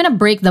 I'm gonna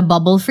break the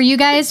bubble for you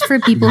guys, for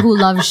people who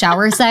love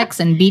shower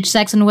sex and beach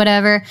sex and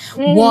whatever.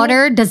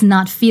 Water does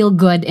not feel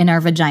good in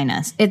our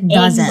vaginas. It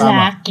doesn't.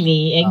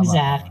 Exactly.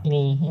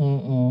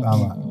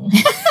 Tama.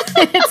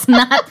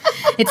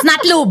 It's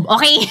not lube,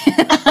 okay?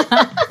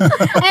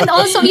 And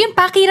also, yung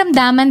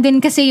pakiramdaman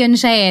din kasi yun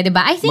siya eh, di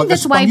ba? I think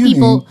that's why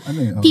Magaspang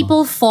yun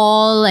people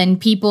fall and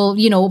people,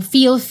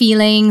 feel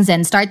feelings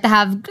and start to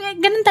have,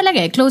 ganun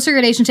talaga eh, closer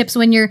relationships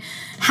when you're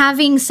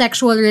having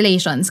sexual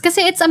relations.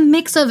 Kasi it's a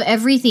mix of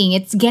everything.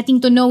 It's getting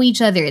to know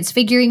each other. It's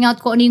figuring out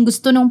kung ano yung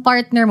gusto ng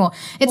partner mo.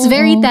 It's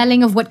very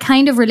telling of what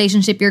kind of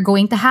relationship you're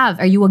going to have.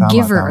 Are you a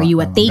giver? Are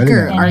you a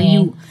taker? Galing. Are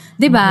you,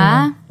 di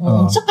ba?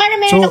 So, para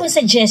meron akong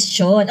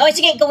suggestion.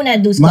 Sige, ikaw na,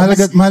 Dus.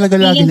 Mahalaga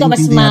lagi na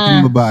intindi natin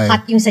yung babae.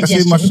 Hot yung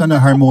Kasi suggestion. mas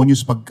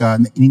harmonious pagka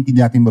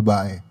inintindi natin yung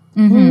babae.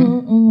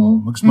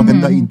 Mas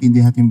maganda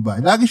intindi natin yung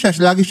babae. Lagi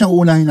siyang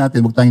uunahin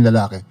natin, wag tayong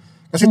lalaki.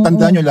 Kasi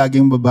tandaan nyo, lagi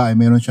yung babae,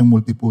 meron siyang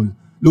multiple.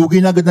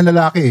 Lugi na agad ng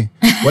lalaki.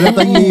 Wala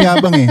tayong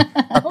iyayabang eh.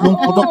 3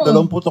 putok,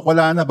 2 putok,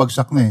 wala na,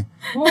 bagsak na eh.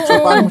 So,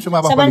 paano mo siya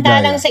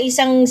Samantalang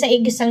mapapaligaya? sa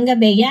isang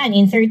gabi yan,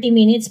 in 30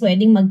 minutes,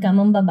 pwedeng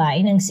mag-come ang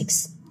babae ng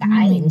 6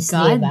 times,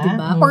 God, diba?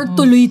 diba? Or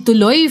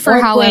tuloy-tuloy for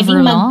Or however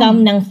pwedeng long. mag-come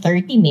ng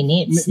 30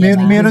 minutes,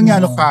 diba? Meron nga,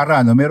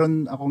 Kara,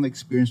 meron akong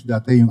na-experience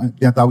dati, yung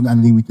tinatawag na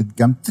unlimited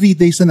cam. 3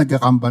 days na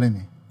nagka-cam pa rin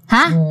eh.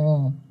 Ha?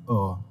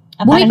 Oo.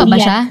 Buhay pa ba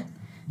siya?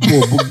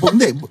 Bugbog.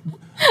 Hindi.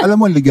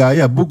 Alam mo,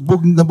 ligaya. Bugbog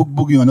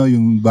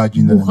yung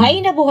vagina. Buhay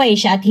na buhay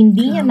siya at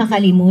hindi niya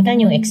makalimutan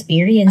yung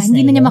experience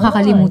Hindi na niya yun.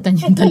 makakalimutan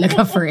yun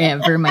talaga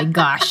forever. My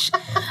gosh.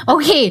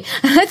 Okay,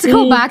 let's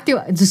go back to...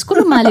 Diyos ko,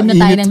 lumalim na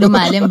tayo ng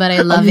lumalim, but I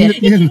love it.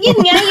 Yun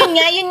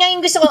nga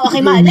yung gusto ko.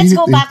 Okay, let's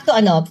go back to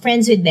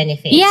friends with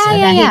benefits.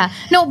 Yeah.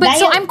 No, but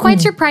so dahil- I'm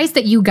quite surprised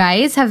that you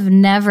guys have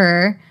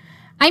never...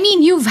 I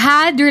mean, you've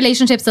had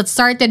relationships that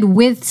started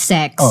with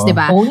sex, di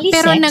ba? Only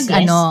Pero sex,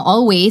 yes.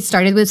 always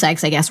started with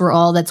sex. I guess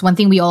that's one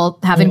thing we all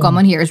have in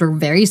common here is we're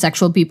very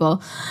sexual people.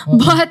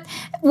 But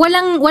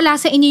wala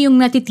sa inyo yung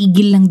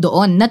natitigil lang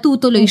doon.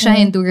 Natutuloy siya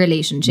into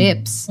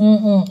relationships.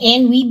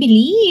 And we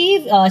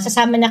believe,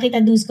 sasama na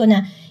kita, Dusko,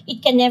 na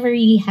it can never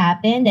really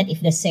happen that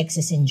if the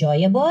sex is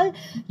enjoyable,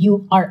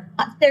 you are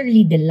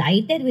utterly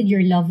delighted with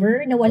your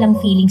lover na walang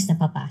feelings na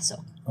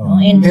papasok. No?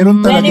 And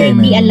Meron talaga whether it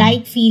be a meron.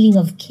 light feeling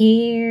of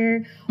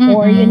care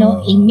or,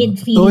 a mid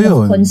feeling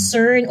Totoo of yun.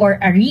 concern or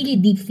a really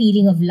deep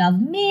feeling of love,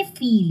 may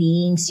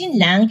feelings, yun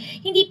lang.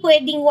 Hindi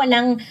pwedeng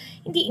walang,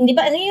 hindi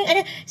ba,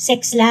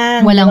 sex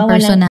lang. Walang diba?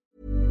 personal.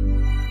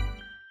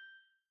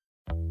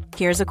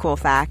 Here's a cool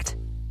fact.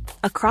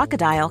 A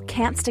crocodile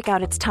can't stick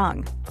out its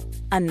tongue.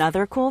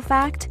 Another cool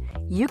fact,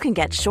 you can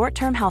get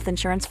short-term health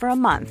insurance for a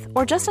month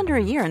or just under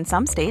a year in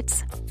some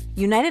states.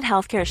 United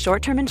Healthcare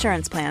short-term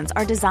insurance plans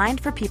are designed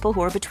for people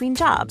who are between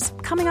jobs,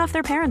 coming off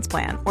their parents'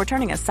 plan, or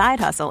turning a side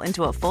hustle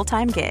into a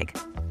full-time gig.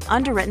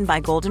 Underwritten by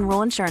Golden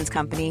Rule Insurance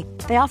Company,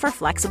 they offer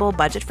flexible,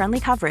 budget-friendly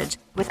coverage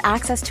with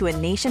access to a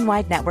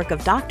nationwide network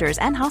of doctors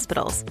and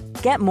hospitals.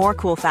 Get more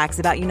cool facts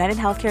about United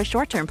Healthcare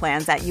short-term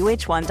plans at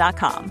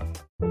uh1.com.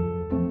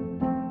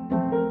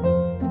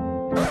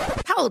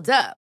 Hold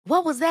up.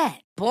 What was that?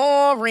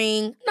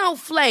 Boring. No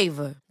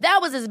flavor. That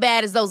was as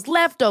bad as those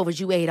leftovers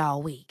you ate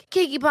all week.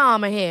 Keke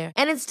Palmer here,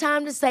 and it's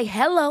time to say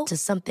hello to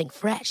something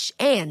fresh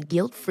and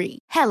guilt-free.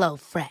 Hello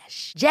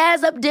Fresh.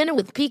 Jazz up dinner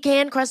with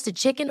pecan-crusted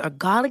chicken or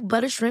garlic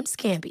butter shrimp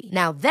scampi.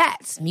 Now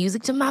that's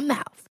music to my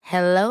mouth.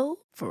 Hello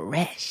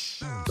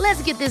Fresh.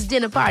 Let's get this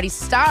dinner party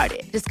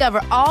started.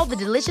 Discover all the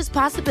delicious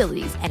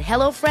possibilities at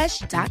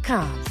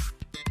hellofresh.com.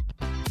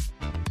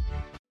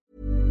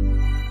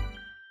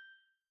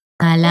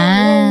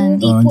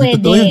 Hindi Hindi pwede.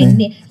 totoo yan eh.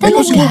 Hindi. Ay,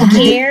 kung Talaga,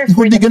 hindi- care kung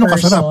for hindi the ganun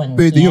kasarap, person.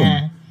 pwede yun.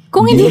 Yeah.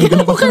 Kung hindi ka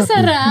ganun naman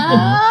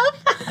kasarap.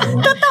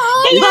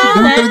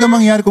 Ganun talaga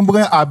mangyari. Kung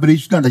baga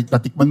average na,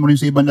 natikman mo rin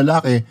sa ibang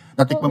lalaki,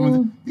 natikman mo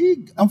rin,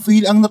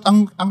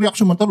 ang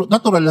reaction mo,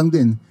 natural lang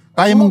din.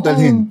 Kaya mong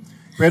dalhin.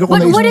 Pero kung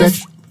But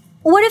na-stretch,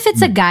 what if it's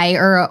a guy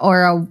or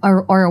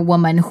a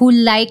woman who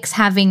likes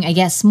having, I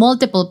guess,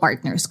 multiple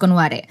partners,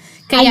 kunwari.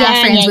 Kaya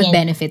friends with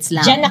benefits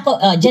lang. Diyan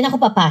ako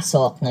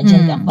papasok. No?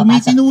 Diyan ako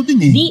papasok. tumitino din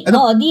eh.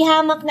 Di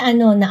hamak na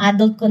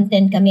adult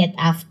content kami at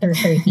after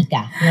 30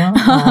 ka. No?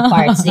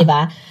 Parts, di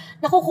ba?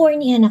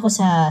 Nakukornihan ako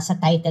sa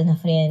title na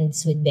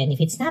Friends with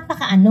Benefits.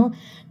 Napaka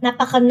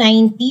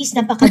 90s,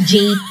 napaka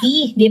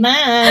JT, di ba?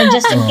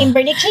 Justin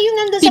Timberlake, siya yung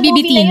nandun sa PBB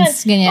movie na yun. teens,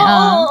 ganyan.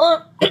 Oo.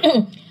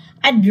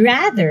 I'd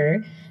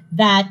rather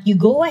that you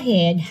go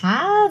ahead,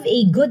 have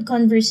a good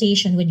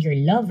conversation with your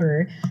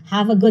lover,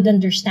 have a good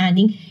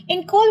understanding,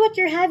 and call what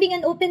you're having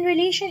an open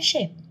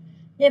relationship.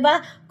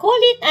 Diba?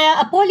 Call it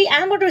a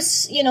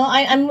polyamorous,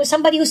 I'm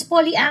somebody who's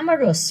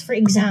polyamorous, for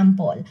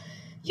example.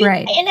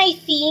 Right. And I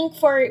think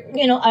for,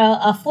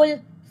 a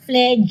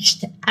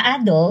full-fledged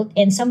adult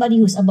and somebody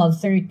who's above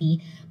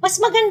 30,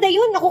 mas maganda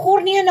yun.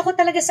 Nakukurnihan ako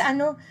talaga sa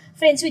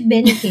friends with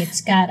benefits,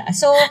 Cara.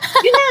 So,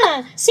 yun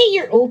na. Say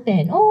you're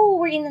open. Oh,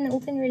 we're in an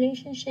open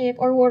relationship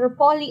or we're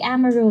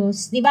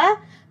polyamorous.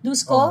 Diba?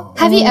 Dusko?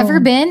 Have you ever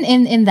been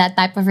in that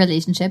type of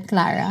relationship,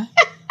 Clara?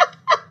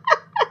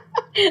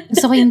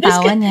 Gusto ko yung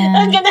tawa niya.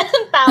 Ang ganda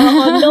ng tawa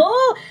ko.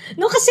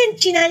 No, kasi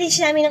challenge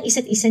namin ang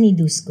isa't isa ni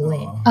Dusko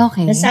eh.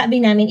 Okay.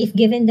 Nasabi namin, if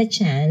given the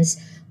chance,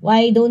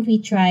 why don't we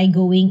try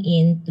going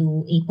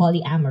into a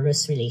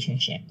polyamorous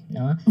relationship?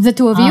 No? The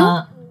two of you?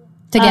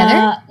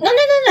 Together? No.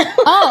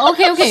 Oh,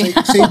 okay.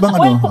 Sa ibang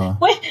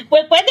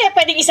Well,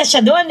 pwedeng isa siya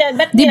doon.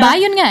 But, diba?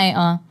 Yun nga eh.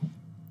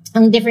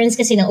 Ang difference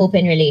kasi ng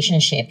open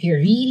relationship, you're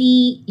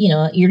really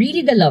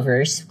the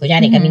lovers.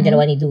 Kunyari, kaming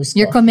dalawa ni Dusko.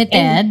 You're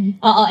committed.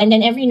 And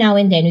then every now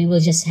and then, we will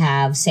just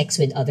have sex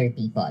with other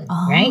people.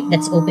 Right?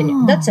 That's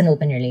an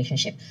open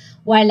relationship.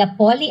 While a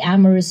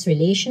polyamorous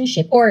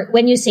relationship, or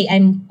when you say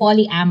I'm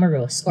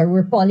polyamorous, or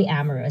we're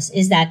polyamorous,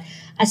 is that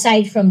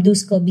aside from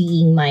Dusko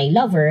being my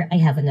lover, I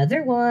have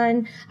another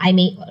one. I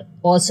may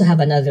also have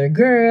another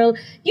girl.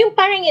 Yung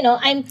parang,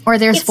 Or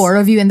there's 4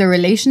 of you in the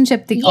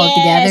relationship all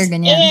together.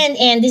 Ganyan.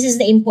 And this is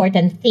the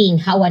important thing,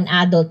 how an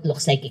adult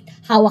looks like it.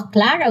 How a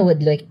Clara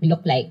would look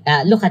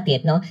at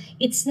it, no?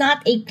 It's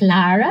not a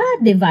Clara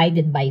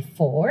divided by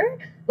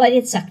 4, but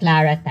it's a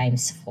Clara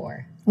times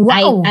 4.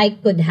 Wow.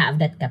 I could have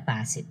that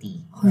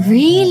capacity.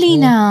 Really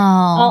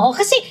now? Oo,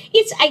 kasi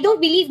I don't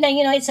believe na,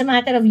 it's a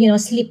matter of,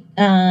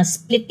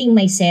 splitting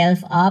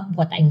myself up,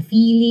 what I'm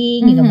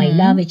feeling, my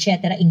love,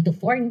 etc. into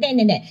 4. And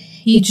then,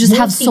 you just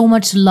have so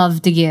much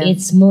love to give.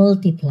 It's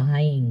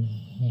multiplying.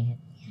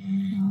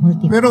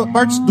 Pero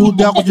parts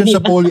duda ako dyan sa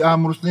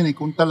polyamorous din eh.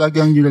 Kung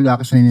talagang yung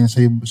lalaki sanay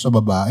sa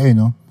babae,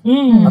 no?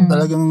 At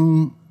talagang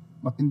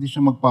matindi siya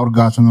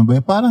magpa-orgasm ng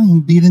babae. Parang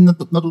hindi rin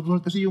natutunan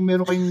kasi yung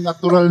meron kayong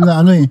natural na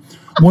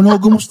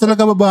monogamous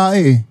talaga babae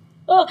eh.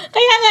 Oh,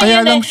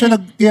 kaya lang siya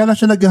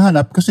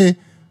naghahanap kasi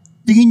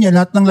tingin niya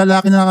lahat ng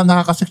lalaki na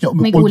nakakasek niya,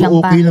 although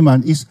okay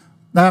naman, is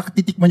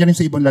nakatitikman niya rin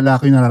sa ibang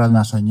lalaki yung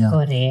nararanasan niya.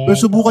 Correct. Pero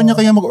subukan niya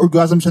kaya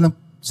mag-orgasm siya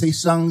sa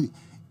isang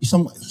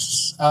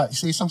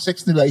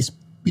sex nila is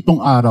 7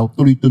 araw,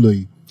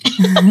 tuloy-tuloy.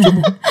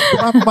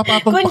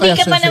 Papatong kung pa kaya hindi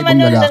ka pa sa naman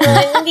ibang lalaki.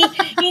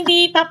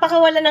 hindi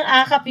papakawala ng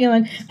akap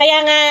yun. Kaya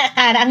nga,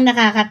 Cara, ang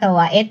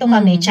nakakatawa, eto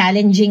kami,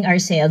 challenging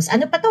ourselves.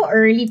 Ano pa to?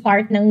 Early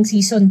part ng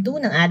season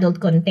 2 ng adult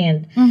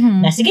content.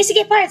 Na, sige,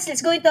 parts,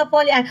 let's go into a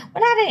poly.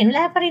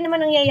 Wala pa rin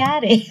naman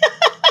nangyayari.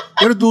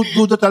 Pero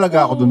duda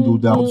talaga ako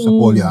doon, sa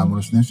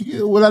polyamorous na.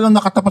 Sige, wala lang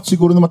nakatapat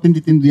siguro na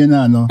matindi-tindi yan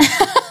na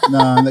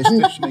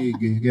na-stretch na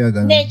igi. Kaya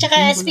gano'n. Hindi, tsaka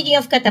speaking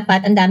of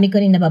katapat, ang dami ko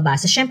rin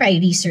nababasa. Siyempre, I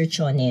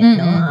research on it.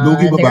 No?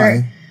 Lugi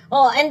babae.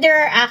 And there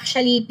are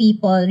actually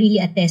people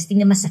really attesting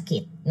na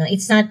masakit. No,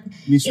 it's not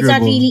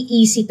really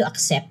easy to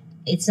accept.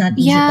 It's not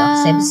easy to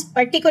accept,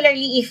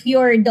 particularly if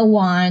you're the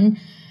one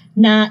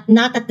na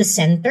not at the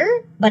center,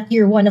 but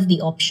you're one of the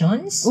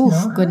options. Oof,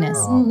 no? Goodness.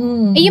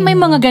 Yung may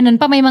mga ganun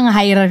pa, may mga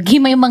hierarchy,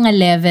 may mga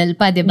level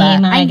pa, di ba?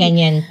 May mga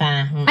ganyan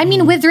pa. I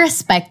mean, with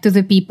respect to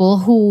the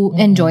people who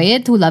enjoy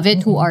it, who love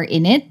it, who are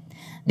in it,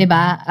 di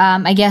ba?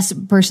 I guess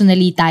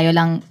personally tayo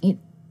lang.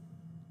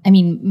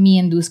 Me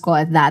and Dusko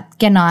at that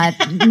cannot,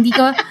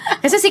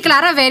 kasi si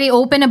Clara very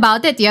open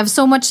about it. You have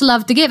so much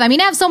love to give. I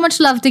have so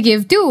much love to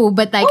give too,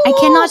 but I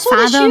cannot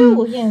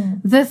fathom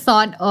the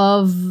thought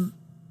of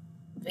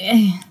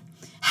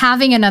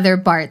having another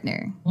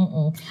partner.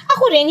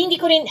 Ako rin, hindi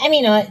ko rin,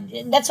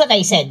 that's what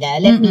I said.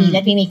 Let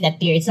me make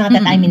that clear. It's not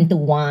that I'm into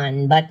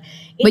one, but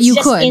it's you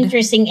just could.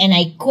 Interesting and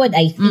I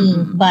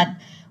think, but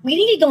we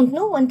really don't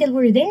know until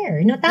we're there.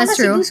 No, tama That's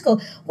si true.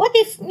 Dusko. What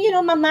if,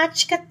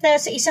 ma-match ka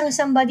sa isang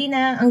somebody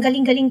na ang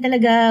galing-galing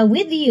talaga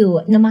with you,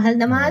 na mahal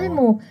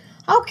mo?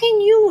 How can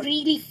you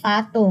really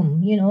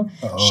fathom,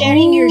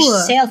 sharing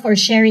yourself or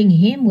sharing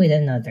him with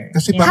another?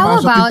 Kasi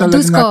How papasok about, din talaga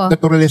Dusko?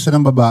 naturalesa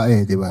ng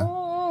babae, di ba?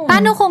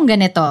 Paano kung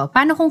ganito?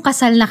 Paano kung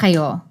kasal na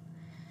kayo?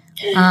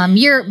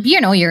 You're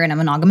in a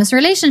monogamous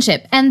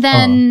relationship, and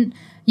then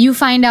you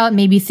find out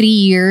maybe 3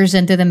 years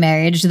into the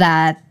marriage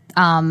that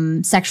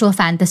sexual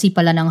fantasy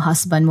pala ng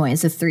husband mo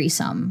is a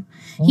threesome.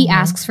 He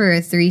asks for a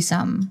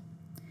threesome.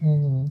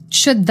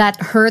 Should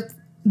that hurt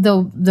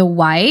the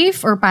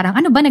wife? Or parang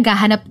ano ba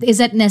naghahanap? Is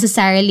it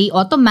necessarily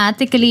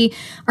automatically,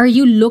 are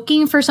you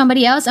looking for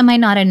somebody else? Am I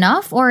not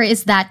enough? Or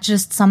is that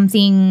just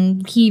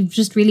something he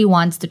just really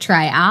wants to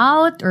try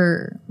out?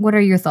 Or what are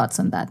your thoughts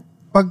on that?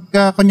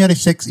 Pagka kunyari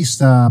sex is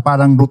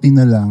parang routine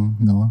na lang,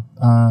 no?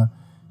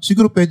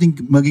 Siguro pwedeng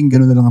maging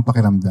gano'n na lang ang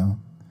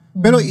pakiramdam.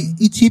 Pero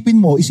isipin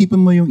mo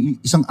yung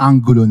isang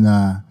angulo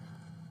na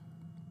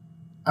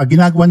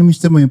ginagawa ng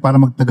mister mo yun para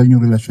magtagal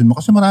yung relasyon mo.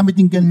 Kasi marami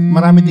din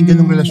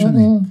ganung relasyon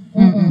eh.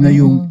 Na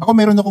yung, ako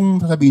meron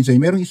akong sasabihin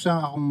sa'yo, meron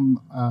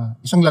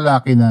isang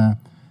lalaki na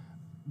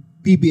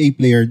PBA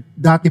player,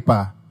 dati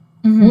pa,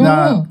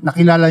 na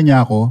nakilala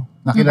niya ako,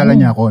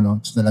 no?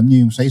 Tapos alam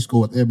niya yung size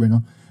ko, whatever,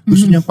 no?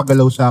 Gusto niyang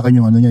paggalaw sa akin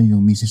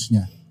yung misis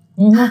niya.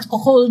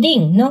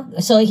 Cuckolding, no?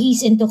 So,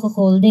 he's into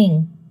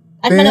cuckolding.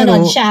 At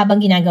manonood siya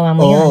habang ginagawa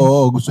mo yun.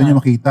 Oo, gusto niya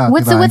makita.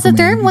 What's the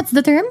term? What's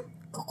the term?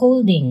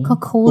 Cuckolding.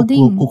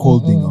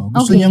 Cuckolding.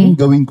 Gusto niyang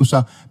gawin ko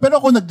sa... Pero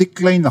ako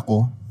nag-decline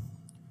ako.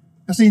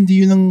 Kasi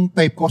hindi yun ang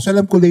type ko. Kasi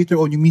alam ko later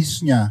on, yung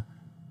miss niya,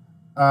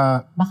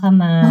 baka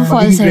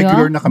magiging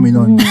regular na kami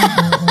noon.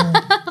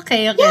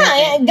 Okay.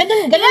 Yeah,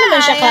 ganun naman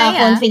siya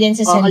ka-confidence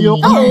sa sarili.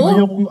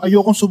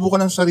 Ayokong subukan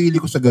ang sarili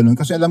ko sa ganun.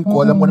 Kasi alam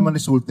ko naman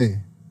resulta eh.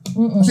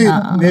 Kasi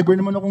never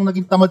naman akong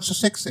naging tamad sa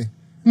sex eh.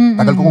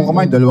 Tagal ko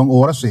kumain, 2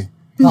 oras eh.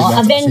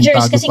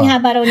 Avengers, kasing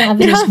haba raw ng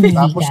Avengers movie.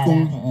 Tapos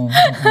kung...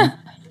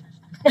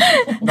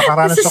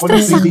 nakaranas ako ng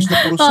 3 days na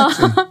puro sex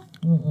eh.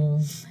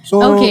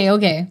 So,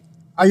 okay.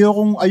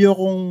 Ayokong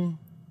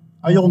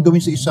gawin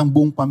sa isang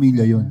buong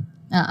pamilya yun.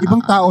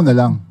 Ibang tao na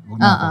lang. Huwag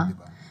na ako,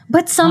 diba?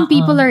 But some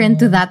people are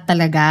into that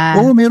talaga.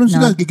 Oo, meron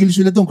sila. Gigil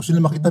sila doon. Gusto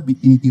nila makita,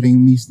 tinitira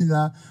yung miss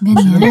nila.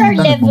 Gusto nila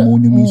makita,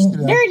 nagmumuno yung miss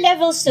nila. There are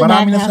levels to marami that.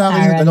 Marami na sa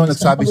akin,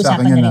 nagsabi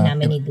sa akin yan na.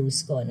 Namin ni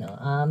Dusko, no?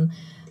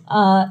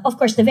 Of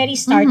course, the very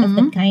start of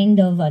that kind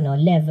of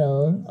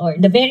level, or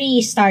the very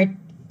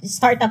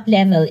startup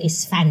level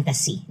is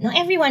fantasy. No,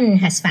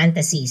 everyone has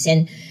fantasies,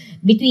 and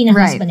between a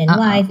husband and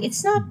wife,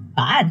 it's not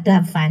bad to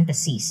have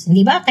fantasies.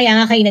 Hindi ba?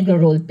 Kaya nga kayo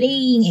nag-role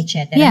playing,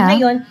 etc.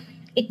 Ngayon,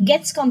 it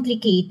gets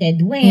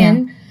complicated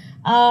when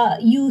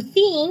you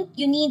think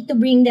you need to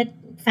bring that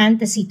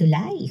fantasy to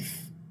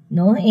life.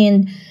 No?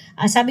 And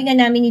sabi nga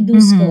namin ni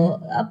Dusko,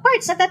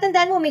 parts,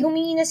 natatandaan mo, may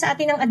humingi na sa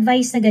atin ng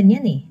advice na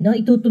ganyan eh. No?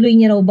 Itutuloy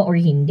niya raw ba or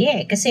hindi?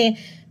 Kasi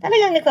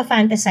talagang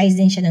nagpa-fantasize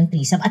din siya ng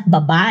threesome at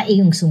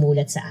babae yung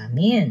sumulat sa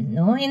amin.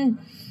 No? And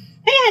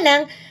kaya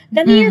lang,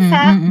 the mere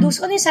fact,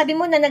 Dusko, ano yung sabi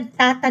mo na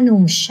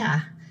nagtatanong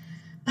siya,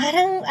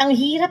 parang ang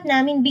hirap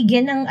namin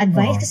bigyan ng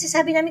advice kasi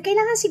sabi namin,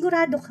 kailangan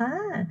sigurado ka.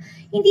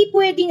 Hindi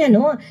pwedeng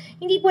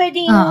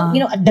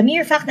the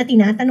mere fact na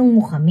tinatanong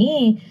mo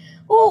kami.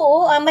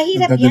 Oo,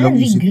 mahirap yan.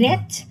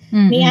 Regret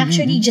may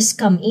actually just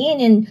come in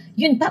and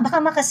yun pa, baka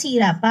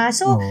makasira pa.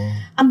 So,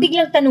 ang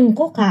biglang tanong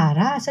ko,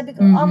 Kara, sabi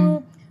ko,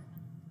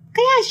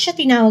 kaya siya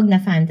tinawag na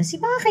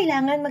fantasy. Baka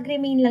kailangan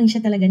mag-remain lang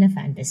siya talaga na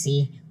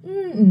fantasy.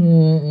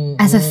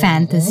 As a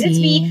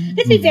fantasy.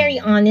 Let's be very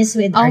honest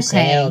with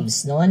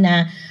ourselves, no?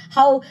 Na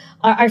how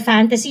are our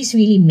fantasies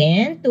really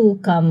meant to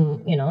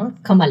come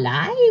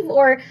alive,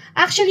 or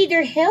actually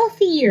they're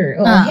healthier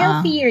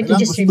to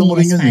just remain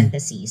as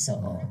fantasy. So,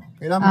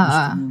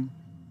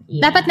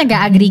 dapat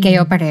nag-agree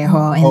kayo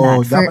pareho in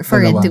that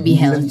for it to be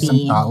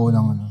healthy. Isang tao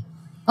lang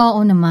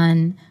Oo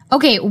naman.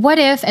 Okay, what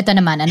if, ito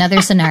naman,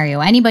 another scenario.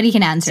 Anybody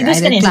can answer,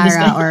 either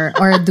Clara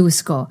or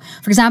Dusko.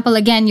 For example,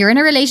 again, you're in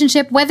a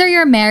relationship, whether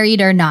you're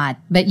married or not,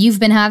 but you've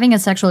been having a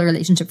sexual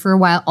relationship for a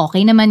while,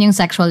 okay naman yung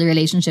sexual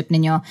relationship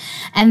ninyo.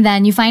 And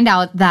then you find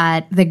out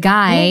that the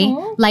guy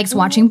likes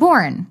watching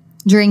porn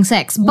during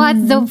sex, but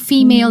the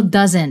female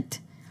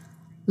doesn't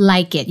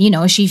like it.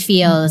 She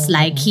feels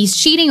like he's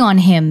cheating on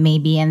him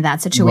maybe in that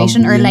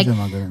situation, or like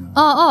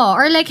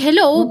or like,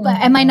 hello,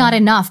 am I not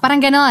enough? Parang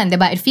ganon,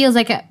 diba? It feels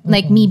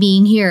like me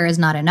being here is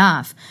not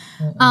enough.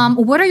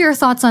 What are your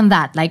thoughts on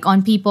that? Like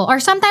on people, or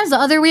sometimes the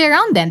other way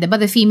around then, diba?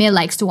 The female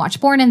likes to watch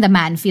porn and the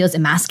man feels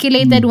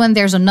emasculated when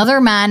there's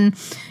another man,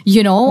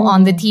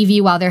 on the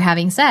TV while they're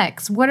having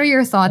sex. What are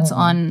your thoughts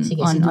on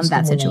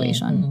that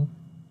situation?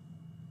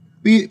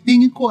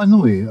 Tingin ko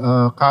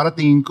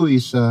karatingin ko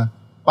is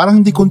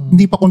parang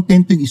hindi pa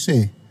kontento yung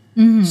isa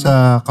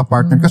sa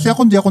kapartner. Kasi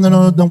hindi ako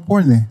nanonood ng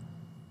porn eh.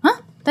 Huh?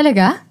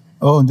 Talaga?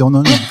 Oo, hindi ako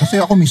nanonood. Kasi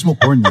ako mismo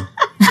porn eh.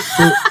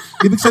 So,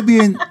 ibig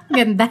sabihin...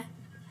 Ganda.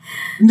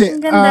 Hindi.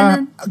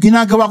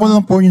 Ginagawa ko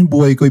ng porn yung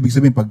buhay ko. Ibig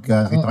sabihin, pag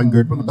nakita ko yung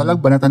girlfriend,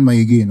 talagang banatan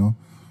maigi, no?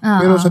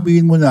 Pero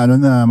sabihin mo na,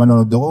 na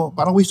manonood ako,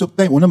 parang waste of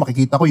time. Una,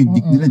 makikita ko yung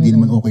dick nila, hindi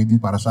naman okay din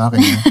para sa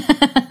akin. No?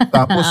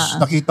 Tapos,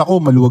 nakita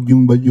ko, maluwag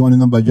yung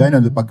ng vagina.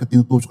 Pagka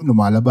tinutusok ko,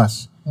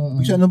 lumalabas.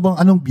 Kasi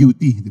anong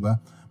beauty, di ba?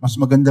 Mas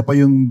maganda pa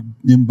yung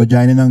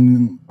vagina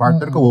ng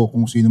partner ko,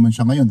 kung sino man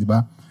siya ngayon, di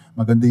ba?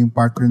 Maganda yung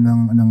partner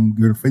ng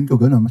girlfriend ko,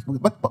 gano'n.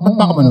 Ba't pa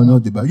ka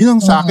manonood, di ba? Yun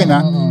ang sa akin,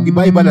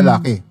 iba-iba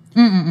lalaki.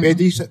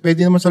 Pwede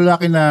naman sa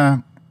lalaki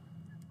na,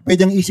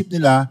 pwede ang isip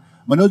nila,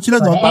 manood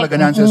sila doon para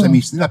ganahan sila sa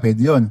miss nila,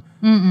 pwede yun.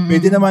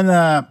 Pwede naman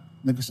na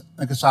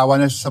nagkasawa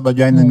na sa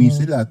vagina ng miss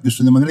nila at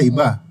gusto naman nila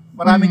iba.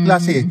 Maraming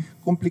klase.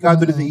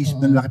 Komplikado rin ang isip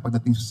ng lalaki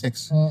pagdating sa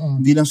sex.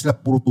 Hindi lang sila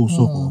puro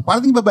tusok.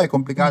 Para din babae,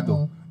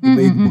 komplikado.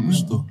 Iba-iba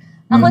gusto.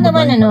 Ako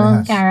naman,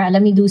 Cara,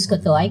 alam ni Dusko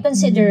to, I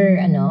consider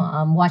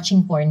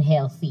watching porn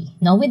healthy,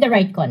 no, with the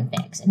right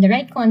context. And the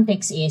right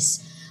context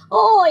is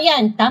Oo,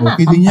 yan. Tama.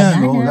 Okay din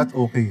yan, Pampagana. That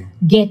okay.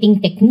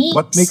 Getting techniques.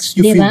 What makes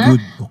you feel good?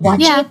 Okay.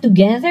 Watching it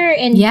together.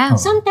 And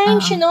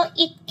sometimes,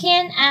 it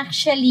can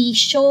actually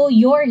show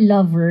your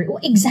lover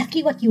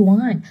exactly what you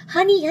want.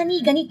 Honey,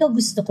 ganito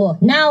gusto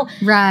ko. Now,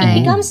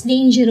 it becomes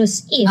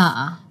dangerous if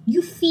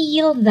you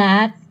feel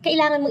that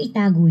kailangan mo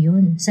itago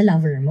yun sa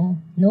lover mo.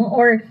 No?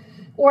 Or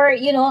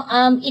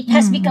it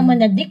has become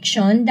an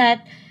addiction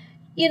that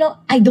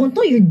I don't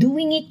know, you're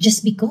doing it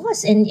just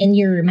because and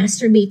you're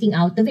masturbating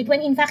out of it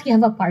when in fact you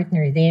have a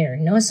partner there,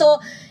 no? So,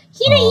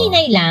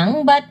 hinay-hinay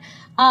lang, but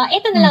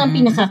ito na lang ang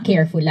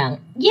pinaka-careful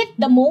lang. Yet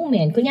the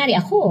moment, kunyari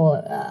ako,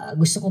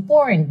 gusto ko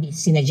porn,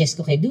 sinuggest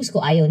ko kay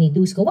Dusko, ayaw ni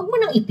Dusko, wag mo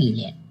nang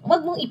ipilit.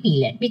 Wag mong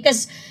ipilit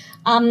because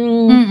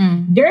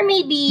there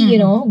may be,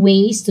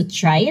 ways to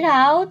try it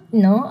out,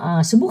 no?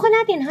 Subukan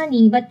natin,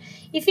 honey, but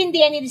if in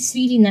the end it's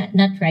really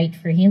not right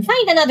for him,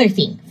 find another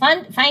thing.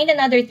 Find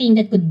another thing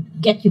that could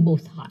get you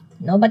both hot,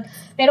 no?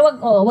 Pero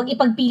wag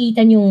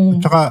ipagpilitan yung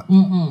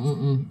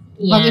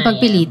wag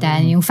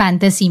ipagpilitan yung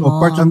fantasy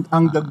mo. Parts,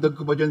 ang dagdag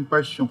ko ba dyan,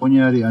 parts, yung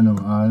kunyari,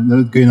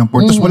 nanood kayo ng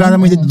porn, tapos wala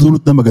naman yung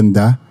dudulot na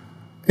maganda,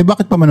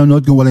 bakit pa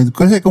manonood kung wala?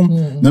 Kasi kung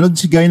nanood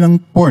si guy ng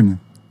porn,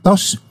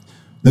 tapos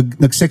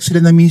nag-sex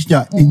sila na miss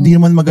niya, hindi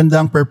naman maganda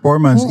ang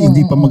performance,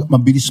 hindi pa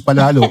mabilis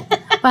palalo.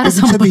 Para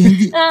sa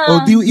ibig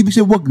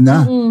sabihin, wag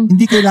na.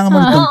 Hindi kailangan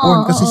manood ng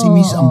porn kasi si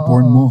miss ang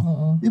porn mo.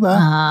 Di ba?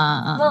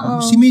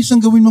 Si miss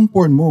ang gawin mong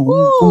porn mo.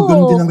 Kung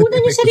ganun din ang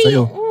epekto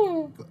sa'yo.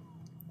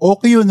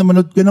 Okay yun na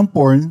manood ka ng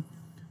porn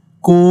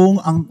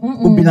kung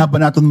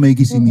binabanaton mo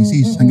si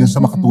misis hanggang sa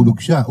makatulog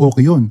siya.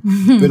 Okay yun.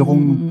 Pero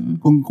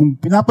kung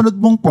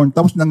pinapanood mong porn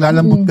tapos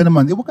nanglalambot ka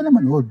naman, wag ka na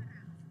manood.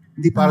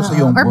 Hindi para sa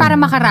iyo. Or para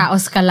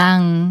makaraos ka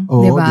lang.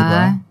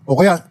 Diba? O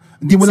kaya,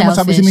 hindi mo lang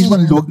masabi si miss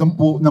ang luwag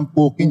ng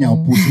poke niya o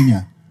pusi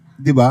niya.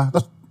 Diba?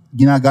 Tapos,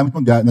 ginagamit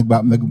mo,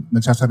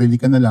 nagsasarili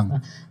ka na lang.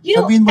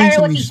 Tara,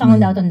 what we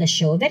found out on the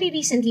show, very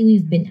recently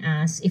we've been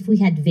asked if we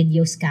had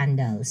video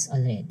scandals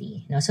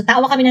already. No? So,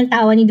 tawa kami ng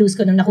tawa ni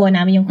Dusko nung nakuha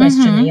namin yung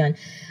question na yun.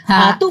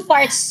 2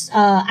 parts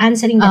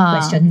answering that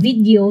question.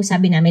 Video,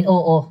 sabi namin,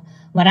 oo.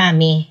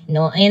 Marami,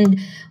 no? And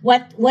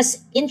what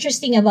was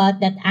interesting about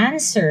that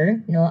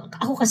answer, no?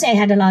 Ako kasi I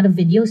had a lot of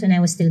videos when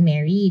I was still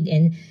married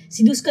and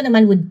si Dusko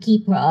naman would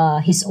keep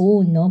his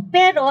own, no?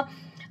 Pero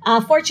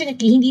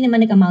fortunately, hindi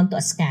naman nag-amount to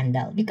a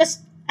scandal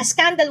because a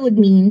scandal would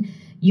mean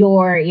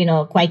you're,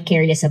 quite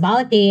careless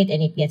about it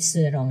and it gets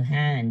to the wrong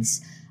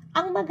hands.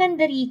 Ang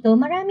maganda rito,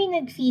 marami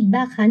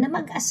nag-feedback na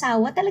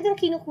mag-asawa talagang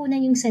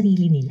kinukunan yung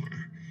sarili nila.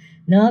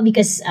 No,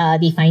 because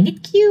they find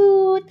it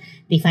cute,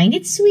 they find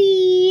it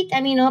sweet.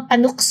 I mean,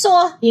 panukso,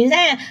 yun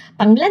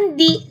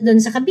panglandi doon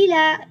sa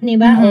kabila, di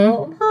ba?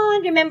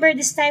 Remember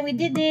this time we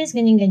did this,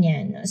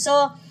 ganyan.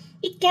 So,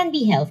 it can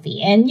be healthy.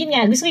 And yun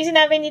nga, gusto ko yung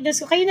sinabi ni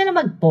Dusko, kayo na lang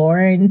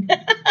mag-porn.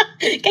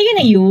 Kayo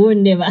na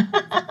yun, di ba?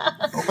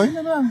 Okay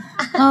na lang.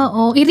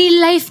 Oo, i-real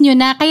life nyo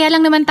na. Kaya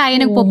lang naman tayo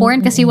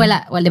nagpo-porn kasi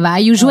wala, di ba?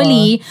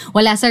 Usually,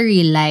 wala sa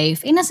real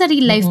life. Nasa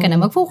real life ka na,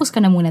 mag-focus ka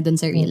na muna dun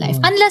sa real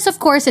life. Unless, of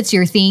course, it's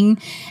your thing.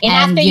 And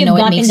after it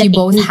makes you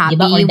both happy.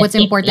 Diba? What's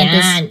important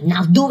is...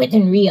 Now, do it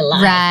in real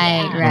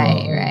life.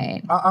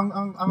 Right.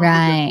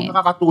 Kung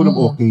nakakatulong,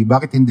 okay.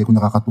 Bakit hindi kung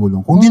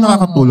nakakatulong? Kung hindi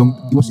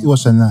nakakatulong,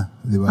 iwas-iwasan na.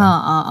 Di ba?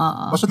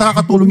 Basta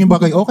nakakatulong yung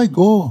bagay, okay,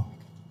 go.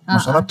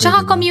 Masarap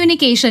Tsaka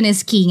communication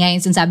is key nga yung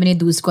sinasabi ni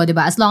Dusko,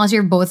 diba? As long as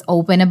you're both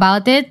open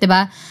about it,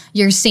 diba?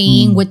 You're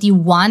saying what you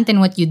want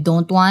and what you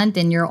don't want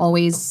and you're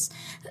always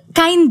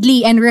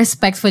kindly and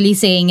respectfully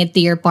saying it to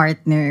your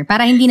partner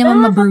para hindi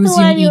naman ma-bruise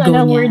yung ego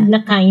niya. Word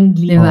na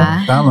kindly.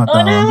 Diba? Tama.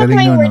 Galing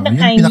yung yun. word na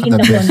Yun kindly in the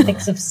pinaka-the best.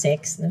 context of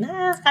sex.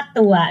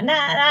 Nakakatuwa.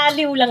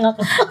 Naaliw lang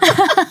ako.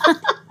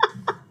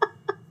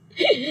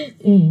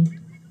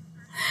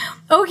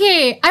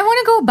 Okay, I want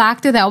to go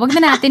back to that. Wag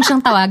na natin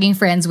siyang tawaging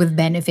friends with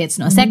benefits,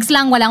 no? Sex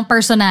lang, walang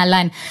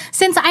personalan.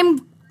 Since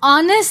I'm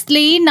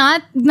honestly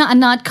not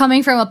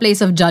coming from a place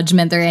of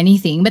judgment or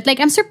anything, but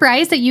I'm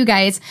surprised that you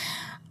guys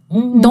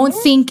don't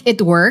think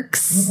it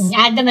works.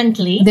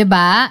 Adamantly.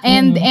 Diba?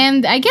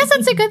 And I guess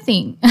that's a good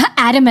thing.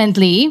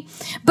 Adamantly.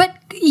 But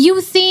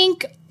you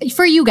think,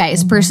 for you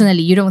guys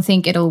personally, you don't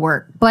think it'll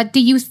work. But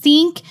do you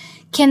think,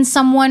 can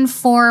someone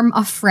form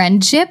a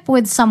friendship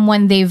with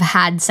someone they've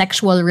had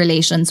sexual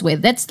relations with?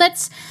 Let's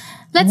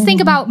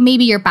think about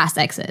maybe your past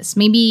exes.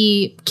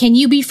 Maybe, can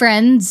you be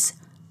friends,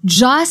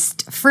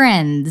 just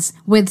friends,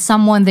 with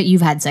someone that you've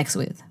had sex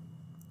with?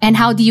 And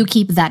how do you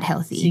keep that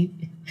healthy?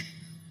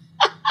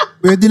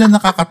 Pwede na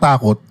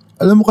nakakatakot.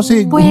 Alam mo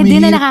kasi, Pwede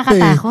na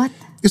nakakatakot.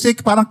 Kasi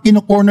parang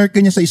kino-corner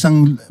ka niya sa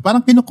isang,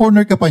 parang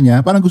kino-corner ka pa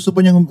niya, parang gusto pa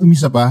niyang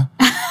umisa pa.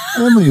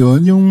 Alam mo yun,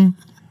 yung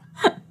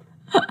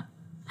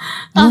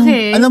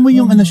Okay. Alam mo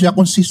yung siya,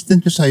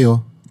 consistent ka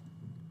sa'yo.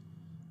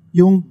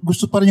 Yung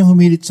gusto pa rin yung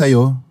humilit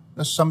sa'yo.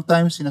 Tapos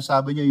sometimes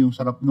sinasabi niya yung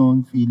sarap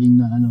noon, feeling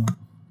na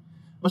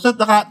Basta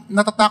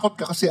natatakot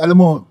ka kasi alam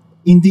mo,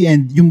 in the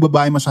end, yung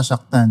babae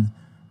masasaktan.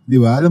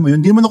 Di ba? Alam mo yun,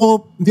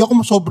 hindi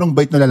ako sobrang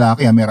bait na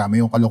lalaki.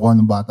 Marami yung kalokohan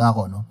ng bata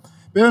ko. No?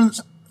 Pero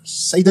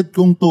sa edad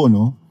kong to,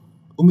 no,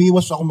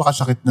 umiiwas ako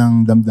makasakit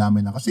ng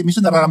damdamin na. Kasi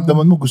minsan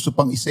nararamdaman mo gusto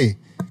pang isa eh.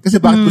 Kasi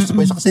bakit gusto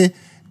pa isa? Kasi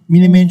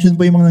minimension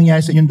pa yung mga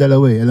nangyari sa inyong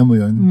dalawa eh. Alam mo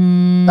yun?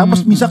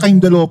 Tapos minsan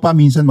kayong dalawa pa,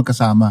 minsan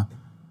magkasama.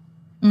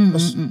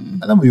 Tapos,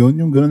 alam mo yun,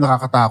 yung gano'n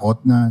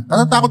nakakatakot na,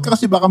 natatakot ka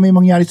kasi baka may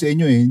mangyari sa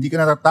inyo eh. Hindi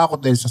ka natatakot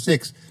dahil sa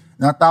sex.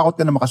 Natatakot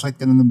ka na makasakit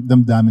ka ng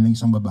damdamin ng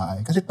isang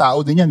babae. Kasi tao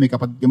din yan, may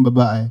kapatid kang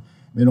babae,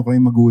 meron ka rin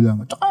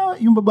magulang. At saka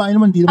yung babae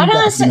naman, di naman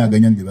dapat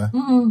ginaganyan, di ba?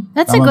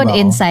 That's Tama a good ba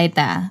ako? insight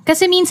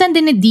Kasi minsan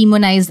din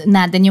demonize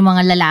natin yung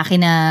mga lalaki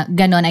na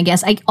ganon, I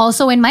guess.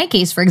 Also in my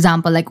case, for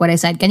example, like what I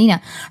said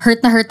kanina, hurt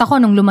na hurt ako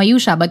nung lumayo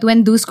siya. But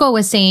when Dusko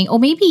was saying, oh,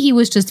 maybe he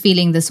was just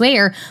feeling this way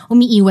or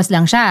umiiwas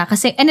lang siya.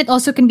 Kasi, and it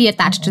also can be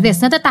attached to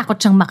this.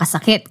 Natatakot siyang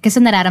makasakit kasi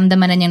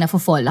nararamdaman na niyang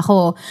nafo-fall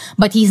ako.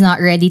 But he's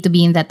not ready to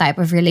be in that type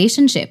of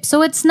relationship.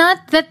 So it's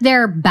not that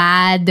they're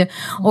bad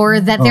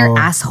or that they're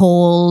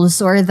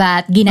assholes or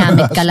that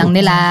ginamit ka lang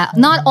nila.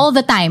 Not all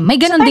the time. May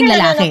ganon ding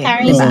lalaki.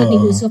 Parang yung sagot ni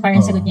Dusko,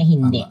 parang sagot niya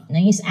hindi. No,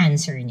 his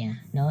answer niya.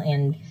 No?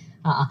 And,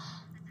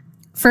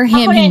 for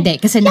him,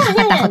 hindi. Kasi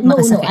nakakatakot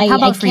makasakit. How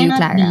about for you,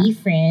 Clara? I cannot be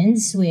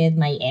friends with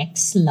my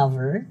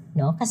ex-lover.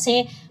 No?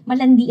 Kasi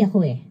malandi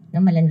ako eh.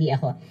 No, malandi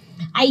ako.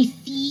 I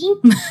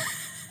think,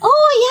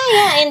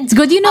 and It's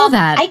good you know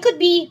that. I can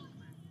be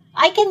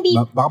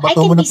Baka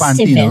bato mo ng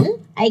panty, civil, no?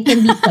 I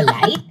can be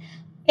polite,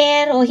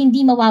 pero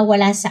hindi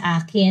mawawala sa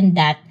akin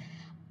that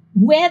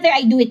whether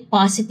I do it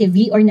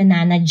positively or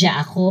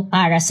nananadya ako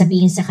para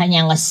sabihin sa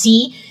kanya,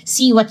 see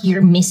what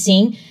you're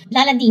missing,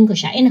 lalandiin ko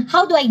siya. And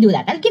how do I do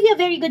that? I'll give you a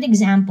very good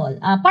example.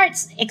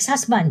 Parts,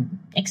 ex-husband,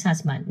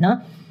 no?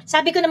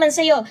 Sabi ko naman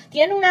sa'yo,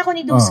 tinanong na ako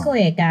ni Dusko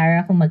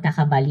Cara, kung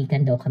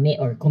magkakabalikan daw kami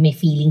or kung may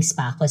feelings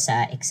pa ako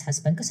sa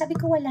ex-husband ko. Sabi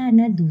ko, wala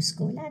na,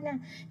 Dusko, wala na.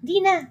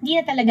 Di na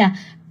talaga.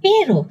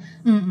 Pero,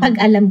 pag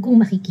alam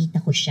kong makikita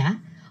ko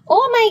siya,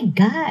 oh my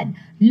God,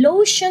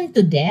 lotion to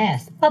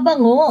death,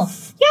 pabango.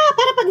 Yeah,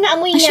 para pag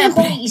naamoy niya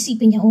ako,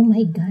 iisipin niya, oh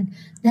my God,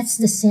 that's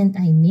the scent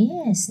I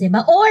miss,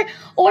 diba?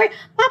 Or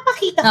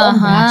papakita ko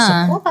ang braso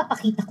ko,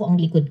 papakita ko ang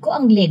likod ko,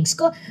 ang legs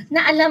ko,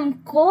 na alam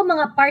ko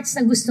mga parts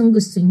na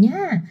gustong-gusto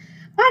niya.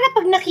 Para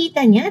pag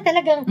nakita niya,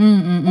 talagang,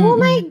 oh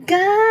my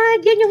God,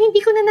 yan yung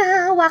hindi ko na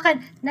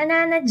nahahawakan.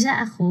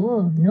 Nananadya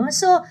ako, no?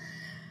 So,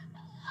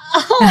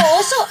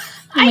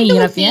 I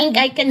don't think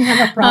I can have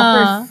a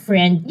proper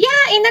friend.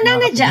 Yeah,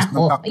 nananadya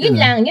ako. Yun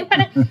lang. Yung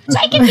parang, so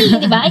I can be,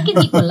 di ba? I can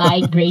be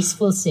polite,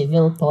 graceful,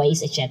 civil,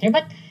 poised, etc.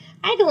 But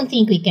I don't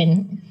think we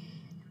can,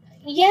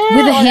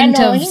 with a hint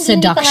of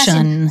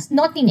seduction.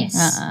 Naughtiness.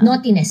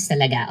 Naughtiness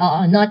talaga.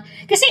 Not,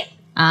 kasi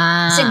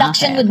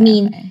seduction would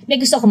mean, may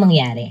gusto ko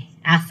mangyari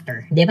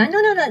after. Di ba? No.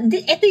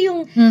 Ito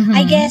yung,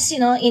 I guess,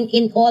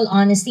 in all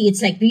honesty,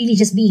 it's like really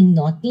just being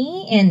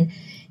naughty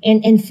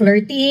and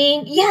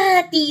flirting.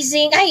 Yeah,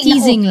 teasing. Ay,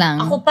 teasing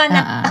lang. Ako pa,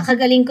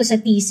 nakakagaling ko sa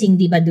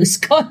teasing, di ba,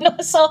 Dusko? No?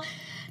 So,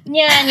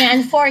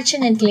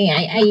 unfortunately,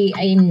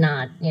 I'm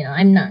not,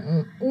 I'm not,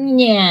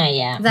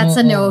 That's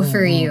a no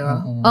for you.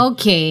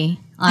 Okay.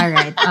 All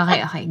right.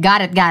 Okay. Got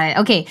it.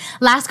 Okay.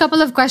 Last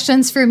couple of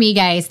questions for me,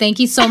 guys.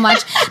 Thank you so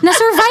much.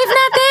 Na-survive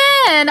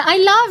natin! I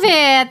love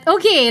it!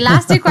 Okay,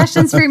 last 2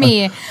 questions for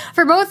me.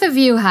 For both of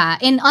you,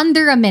 in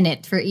under a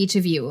minute for each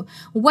of you,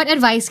 what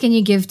advice can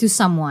you give to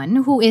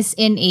someone who is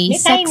in a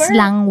sex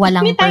lang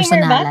walang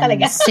personalan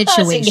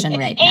situation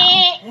right now?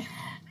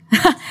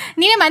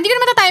 Hindi ko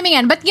naman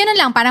ta-timingan. But yun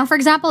lang, parang for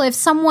example, if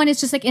someone is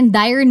just like in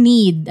dire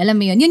need, alam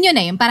mo yun yung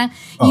parang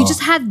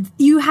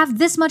you have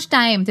this much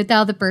time to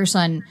tell the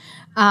person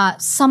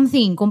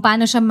something, kung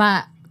paano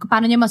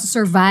niya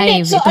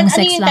masasurvive itong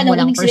sex lang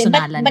walang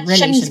personalan but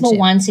relationship. Siya mismo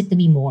wants it to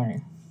be more.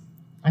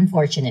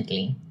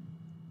 Unfortunately.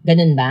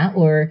 Ganun ba?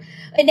 Or,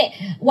 hindi,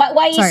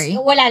 why is,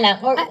 wala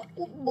lang. Or,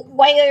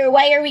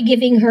 why are we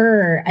giving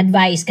her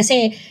advice?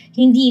 Kasi,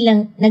 hindi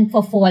lang,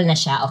 nagpo-fall na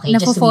siya. Okay,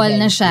 nagpo-fall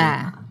na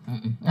siya.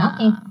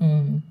 Okay.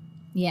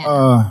 Yeah.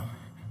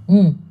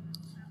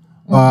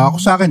 Ako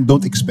sa akin,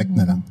 don't expect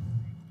na lang.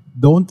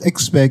 Don't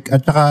expect.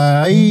 At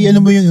saka,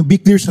 alam mo yung be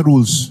clear sa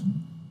rules.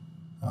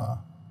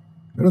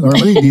 Pero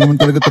normally, hindi naman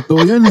talaga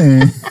totoo yan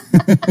eh.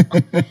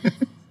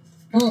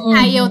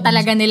 Ayaw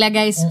talaga nila,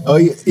 guys.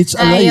 It's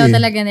a lie. Ayaw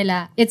talaga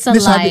nila. It's a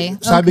lie.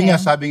 Sabi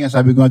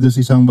ko nga doon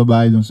sa isang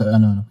babae doon sa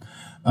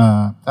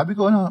sabi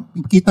ko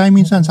kita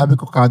minsan, sabi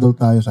ko cuddle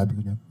tayo, sabi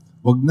ko niya.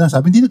 Wag na,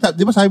 sabi di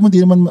ba sabi mo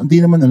hindi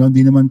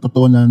naman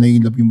totoo na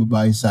nai-love yung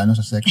babae sa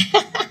sa sex.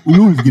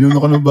 Ulul, ginulo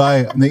ko ng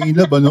babae.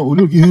 Nai-love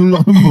ulul, ginulo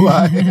ko ng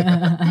babae.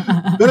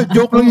 Pero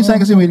joke lang yun sa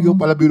akin kasi may ko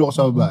palabiro ko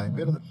sa babae.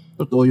 Pero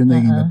totoo yun,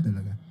 nai-love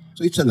talaga.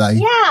 So it's a lie.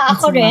 Yeah,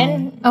 ako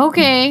rin.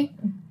 Okay.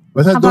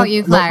 Basta How about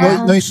you,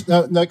 Clara?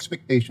 No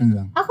expectation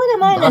lang. Ako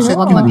naman,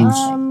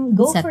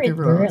 go set for it,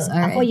 the rules.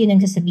 girl. Ako yun ang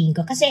sasabihin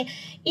ko. Kasi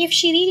if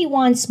she really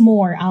wants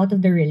more out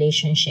of the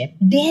relationship,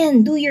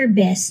 then do your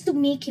best to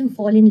make him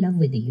fall in love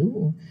with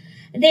you.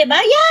 Diba?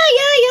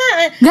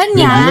 Yeah. Ganyan.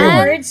 In other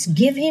words,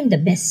 give him the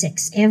best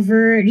sex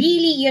ever.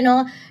 Really,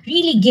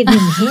 really give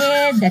him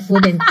head that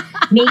wouldn't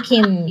make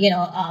him,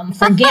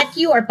 forget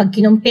you or pag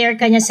kinumpare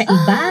ka niya sa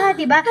iba,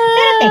 diba?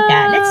 Pero teka,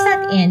 let's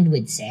not end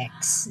with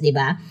sex,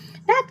 diba?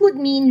 that would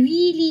mean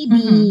really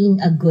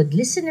being a good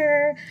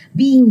listener,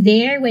 being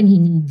there when he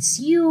needs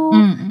you,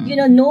 you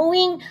know,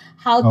 knowing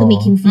how to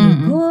make him feel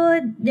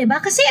good,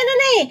 diba? Kasi ano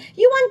na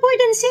you want more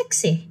than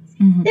sex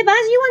diba?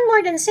 You want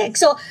more than sex.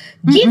 So,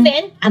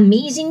 given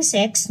amazing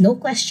sex, no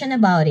question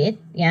about it,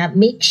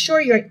 make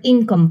sure you're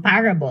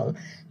incomparable.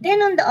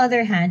 Then on the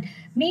other hand,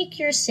 make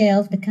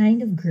yourself the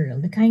kind of girl,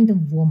 the kind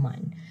of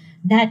woman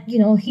that, you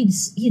know, he'd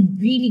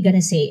really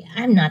gonna say,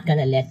 I'm not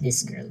gonna let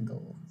this girl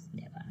go.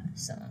 Diba?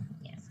 So,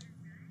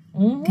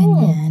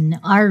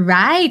 Ganyan. All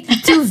right.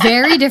 Two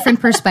very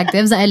different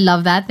perspectives. I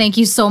love that. Thank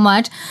you so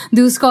much,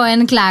 Dusko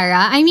and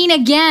Clara. I mean,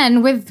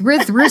 again, with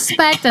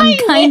respect and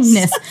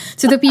kindness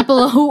to the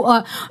people who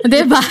are,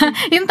 diba?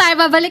 Yung tayo,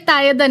 babalik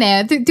tayo dun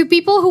to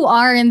people who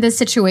are in this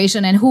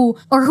situation and who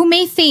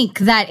may think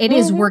that it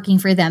is working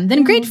for them,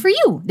 then great for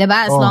you,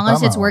 diba? As long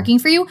as it's working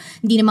for you,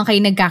 hindi naman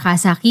kayo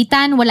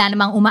nagkakasakitan, wala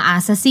namang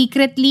umaasa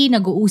secretly,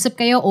 nag-uusap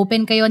kayo,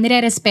 open kayo,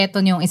 nire-respeto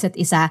niyo yung isa't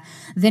isa,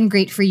 then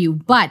great for you.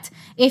 But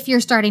if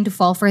you're starting to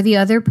fall for the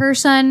other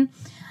person,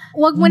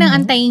 wag mo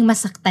nang antayin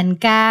masaktan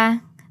ka.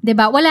 'Di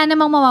ba? Wala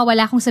namang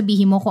mawawala kung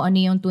sabihin mo kung ano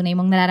yung tunay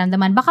mong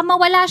nararamdaman. Baka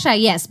mawala siya,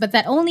 yes, but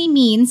that only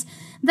means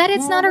that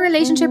it's not a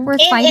relationship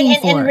worth fighting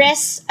for. And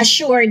rest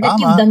assured that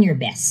you've done your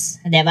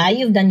best. 'Di ba?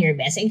 You've done your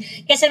best.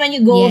 Kasi when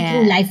you go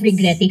through life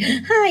regretting,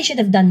 I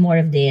should have done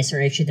more of this or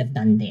I should have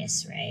done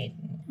this, right?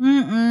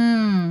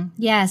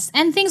 Yes,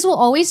 and things will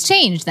always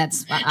change.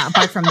 That's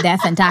apart from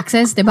death and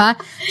taxes, diba?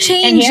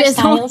 Change is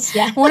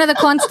one of the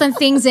constant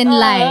things in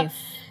life,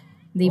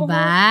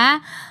 diba?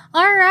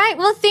 All right.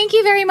 Well, thank you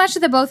very much to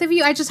the both of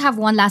you. I just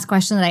have one last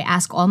question that I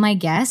ask all my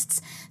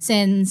guests,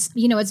 since,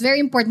 you know, it's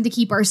very important to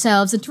keep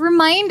ourselves and to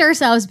remind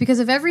ourselves,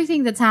 because of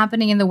everything that's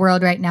happening in the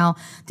world right now,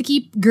 to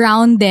keep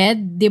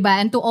grounded,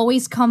 diba? And to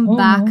always come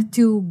back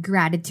to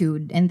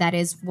gratitude. And that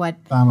is what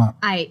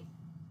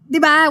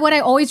diba, what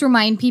I always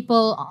remind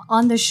people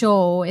on the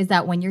show is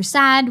that when you're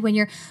sad, when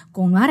you're,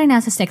 kung wala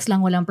nasa sex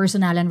lang, walang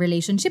personalan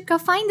relationship ka,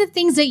 find the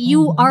things that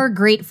you are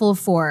grateful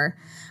for.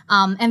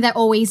 And that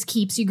always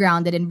keeps you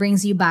grounded and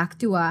brings you back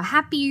to a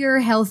happier,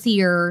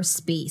 healthier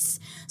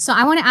space. So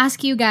I want to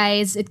ask you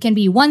guys, it can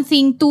be 1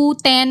 thing, 2,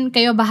 10,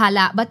 kayo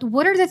bahala, but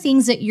what are the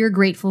things that you're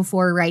grateful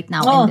for right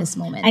now in this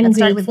moment? I'm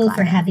grateful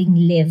for having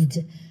lived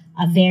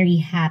a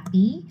very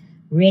happy,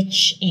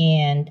 rich,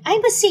 and I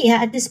must say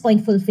at this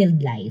point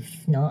fulfilled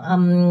life.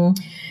 No,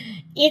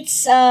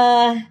 it's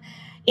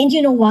and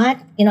you know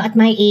what? You know, at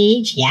my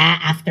age,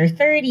 after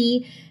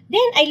 30,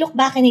 then I look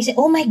back and I say,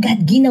 oh my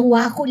God,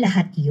 ginawa ko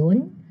lahat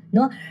yun.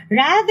 No,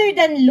 rather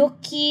than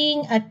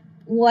looking at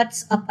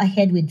what's up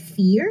ahead with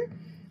fear,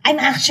 I'm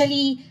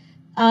actually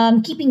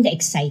keeping the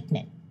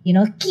excitement. You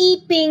know,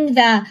 keeping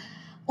the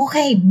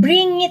okay,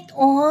 bring it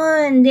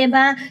on,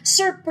 diba?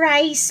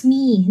 Surprise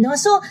me. No,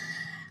 so.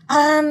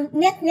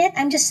 Net,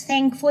 I'm just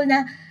thankful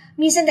na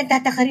minsan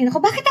nagtataka rin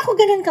ako, bakit ako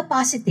ganun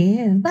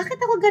ka-positive?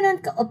 Bakit ako ganun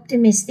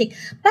ka-optimistic?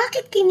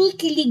 Bakit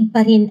kinikilig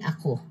pa rin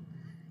ako?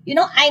 You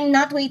know, I'm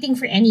not waiting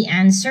for any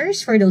answers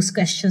for those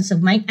questions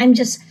of mine. I'm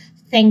just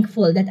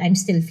thankful that I'm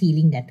still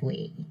feeling that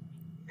way.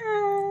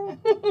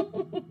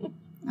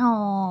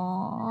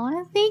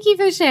 Oh, thank you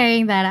for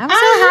sharing that. I'm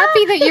so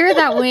happy that you're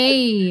that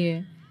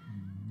way.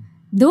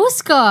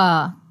 Dusko.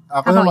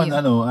 Ako naman,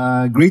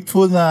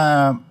 grateful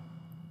na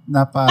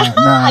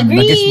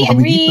nag-guest mo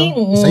kami dito.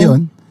 Isa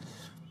yun.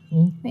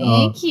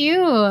 Thank you.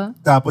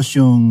 Tapos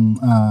yung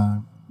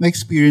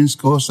na-experience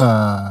ko sa,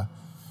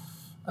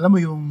 alam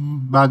mo yung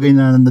bagay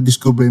na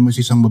na-discover mo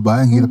sa isang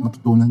babae, ang hirap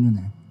matutunan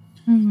yun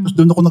Tapos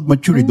doon ako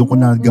nag-mature, doon ko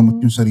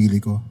nagamot yung sarili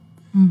ko.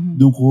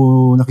 Doon ko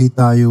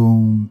nakita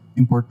yung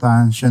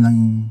importansya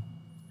ng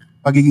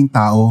pagiging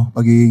tao,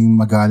 pagiging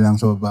magalang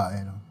sa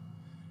babae. No?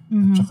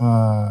 At saka,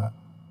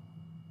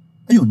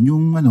 ayun,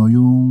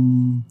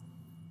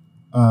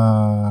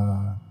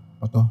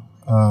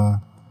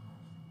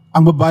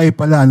 ang babae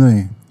pala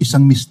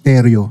isang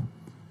misteryo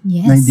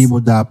na hindi mo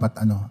dapat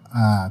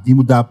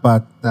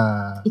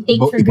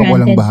i-take for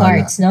granted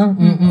parts, no?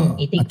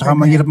 At saka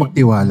mahirap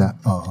magtiwala.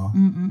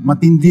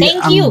 Matindi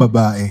ang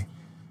babae.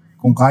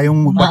 Kung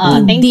kayong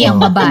matindi ang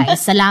babae.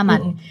 Salamat.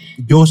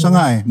 Diyosa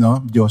nga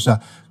no? Diyosa.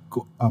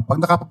 Pag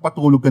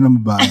nakapagpatulog ka ng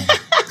babae,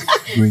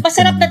 great.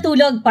 Masarap na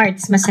tulog,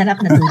 parts.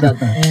 Masarap na tulog.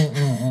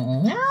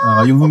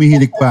 Yung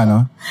humihilig pa,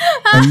 no?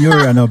 And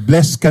you're,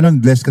 blessed ka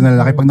nun, blessed ka na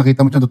lalaki. Pag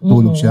nakita mo siya,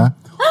 tutulog siya,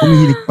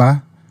 humihilig pa,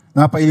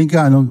 napailing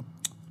ka,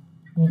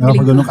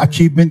 napag-ganong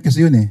achievement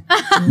kasi yun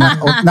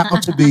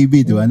knockout si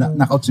baby, di ba?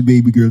 Knockout si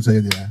baby girl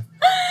sa'yo, di ba?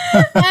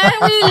 And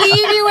we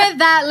leave you with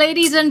that,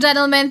 ladies and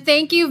gentlemen.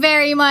 Thank you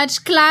very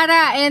much,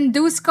 Clara and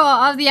Dusko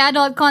of the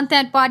Adult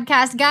Content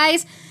Podcast.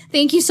 Guys,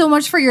 thank you so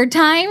much for your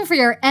time, for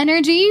your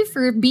energy,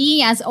 for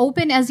being as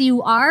open as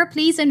you are.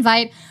 Please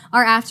invite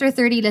our After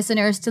 30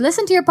 listeners to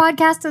listen to your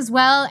podcast as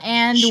well,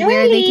 and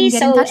where they can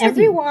get in touch with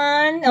you.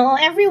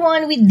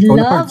 Everyone, we'd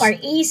love our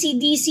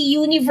ACDC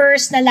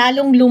universe na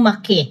lalong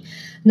lumaki.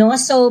 No,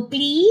 so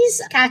please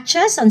catch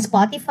us on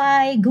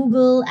Spotify,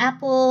 Google,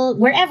 Apple,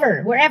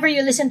 wherever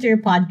you listen to your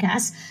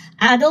podcast,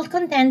 Adult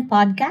Content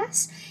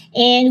Podcast.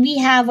 And we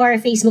have our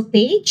Facebook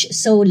page.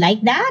 So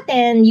like that,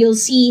 and you'll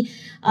see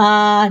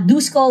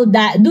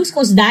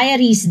Dusko's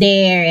diaries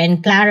there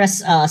and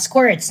Clara's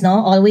squirts,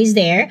 no? Always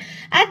there.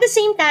 At the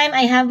same time,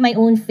 I have my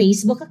own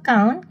Facebook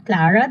account,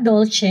 Clara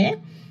Dolce.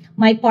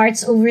 My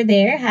parts over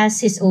there has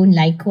his own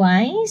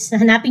likewise.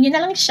 Hanapin nyo na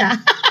lang siya.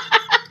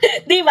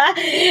 Diba?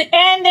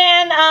 And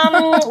then,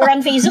 we're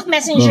on Facebook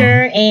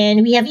Messenger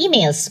and we have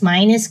emails.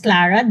 Mine is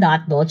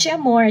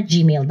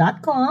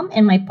clara.dolceamor@gmail.com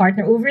and my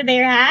partner over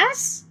there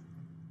has...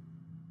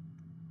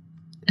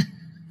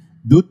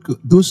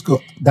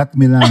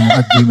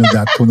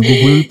 Dusko.milano@gmail.com.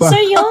 Nabubulol pa. So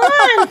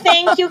yun!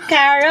 Thank you,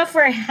 Cara,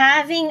 for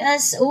having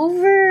us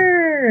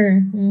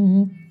over.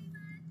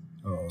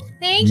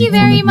 Thank you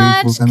very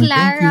much,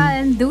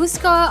 Clara and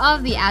Dusko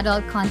of the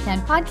Adult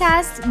Content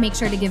Podcast. Make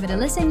sure to give it a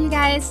listen, you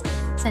guys.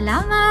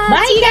 Salamat!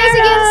 Bye, See you guys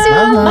Cara! again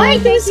soon! Bye,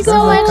 Thank you so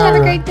Dusko! much. Have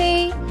a Cara. great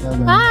day.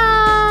 Bye-bye.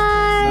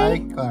 Bye!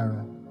 Bye,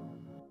 Cara.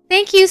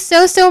 Thank you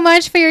so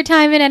much for your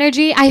time and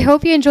energy. I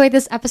hope you enjoyed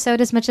this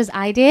episode as much as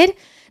I did.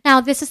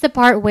 Now, this is the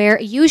part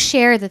where you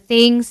share the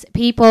things,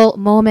 people,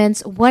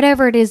 moments,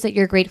 whatever it is that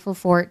you're grateful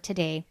for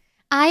today.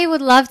 I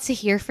would love to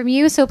hear from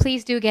you, so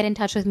please do get in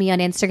touch with me on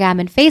Instagram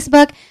and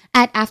Facebook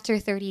at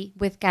After30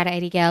 with Cara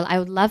Erigel. I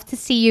would love to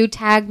see you.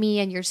 Tag me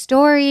in your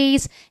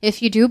stories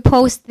if you do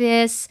post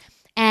this.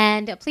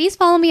 And please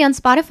follow me on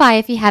Spotify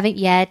if you haven't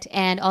yet,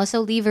 and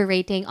also leave a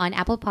rating on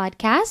Apple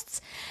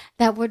Podcasts.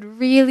 That would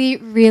really,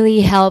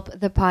 really help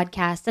the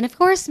podcast. And of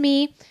course,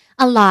 me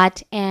a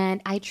lot.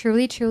 And I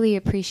truly, truly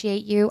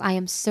appreciate you. I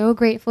am so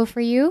grateful for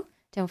you.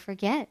 Don't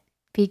forget,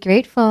 be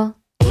grateful.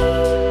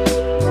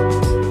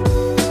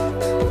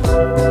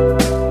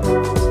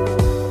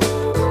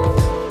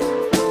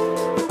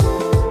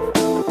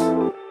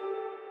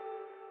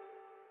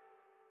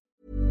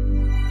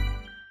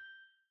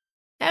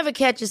 Ever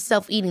catch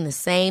yourself eating the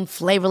same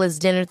flavorless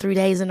dinner 3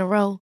 days in a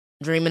row?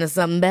 Dreaming of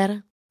something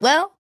better?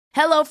 Well,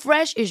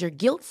 HelloFresh is your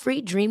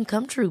guilt-free dream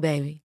come true,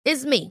 baby.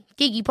 It's me,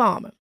 Keke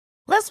Palmer.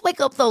 Let's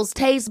wake up those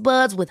taste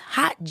buds with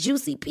hot,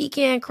 juicy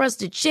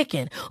pecan-crusted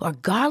chicken or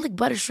garlic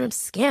butter shrimp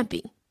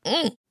scampi.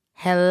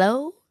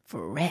 Hello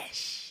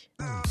Fresh.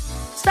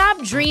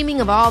 Stop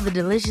dreaming of all the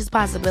delicious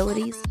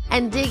possibilities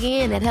and dig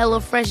in at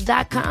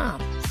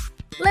HelloFresh.com.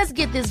 Let's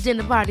get this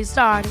dinner party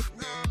started.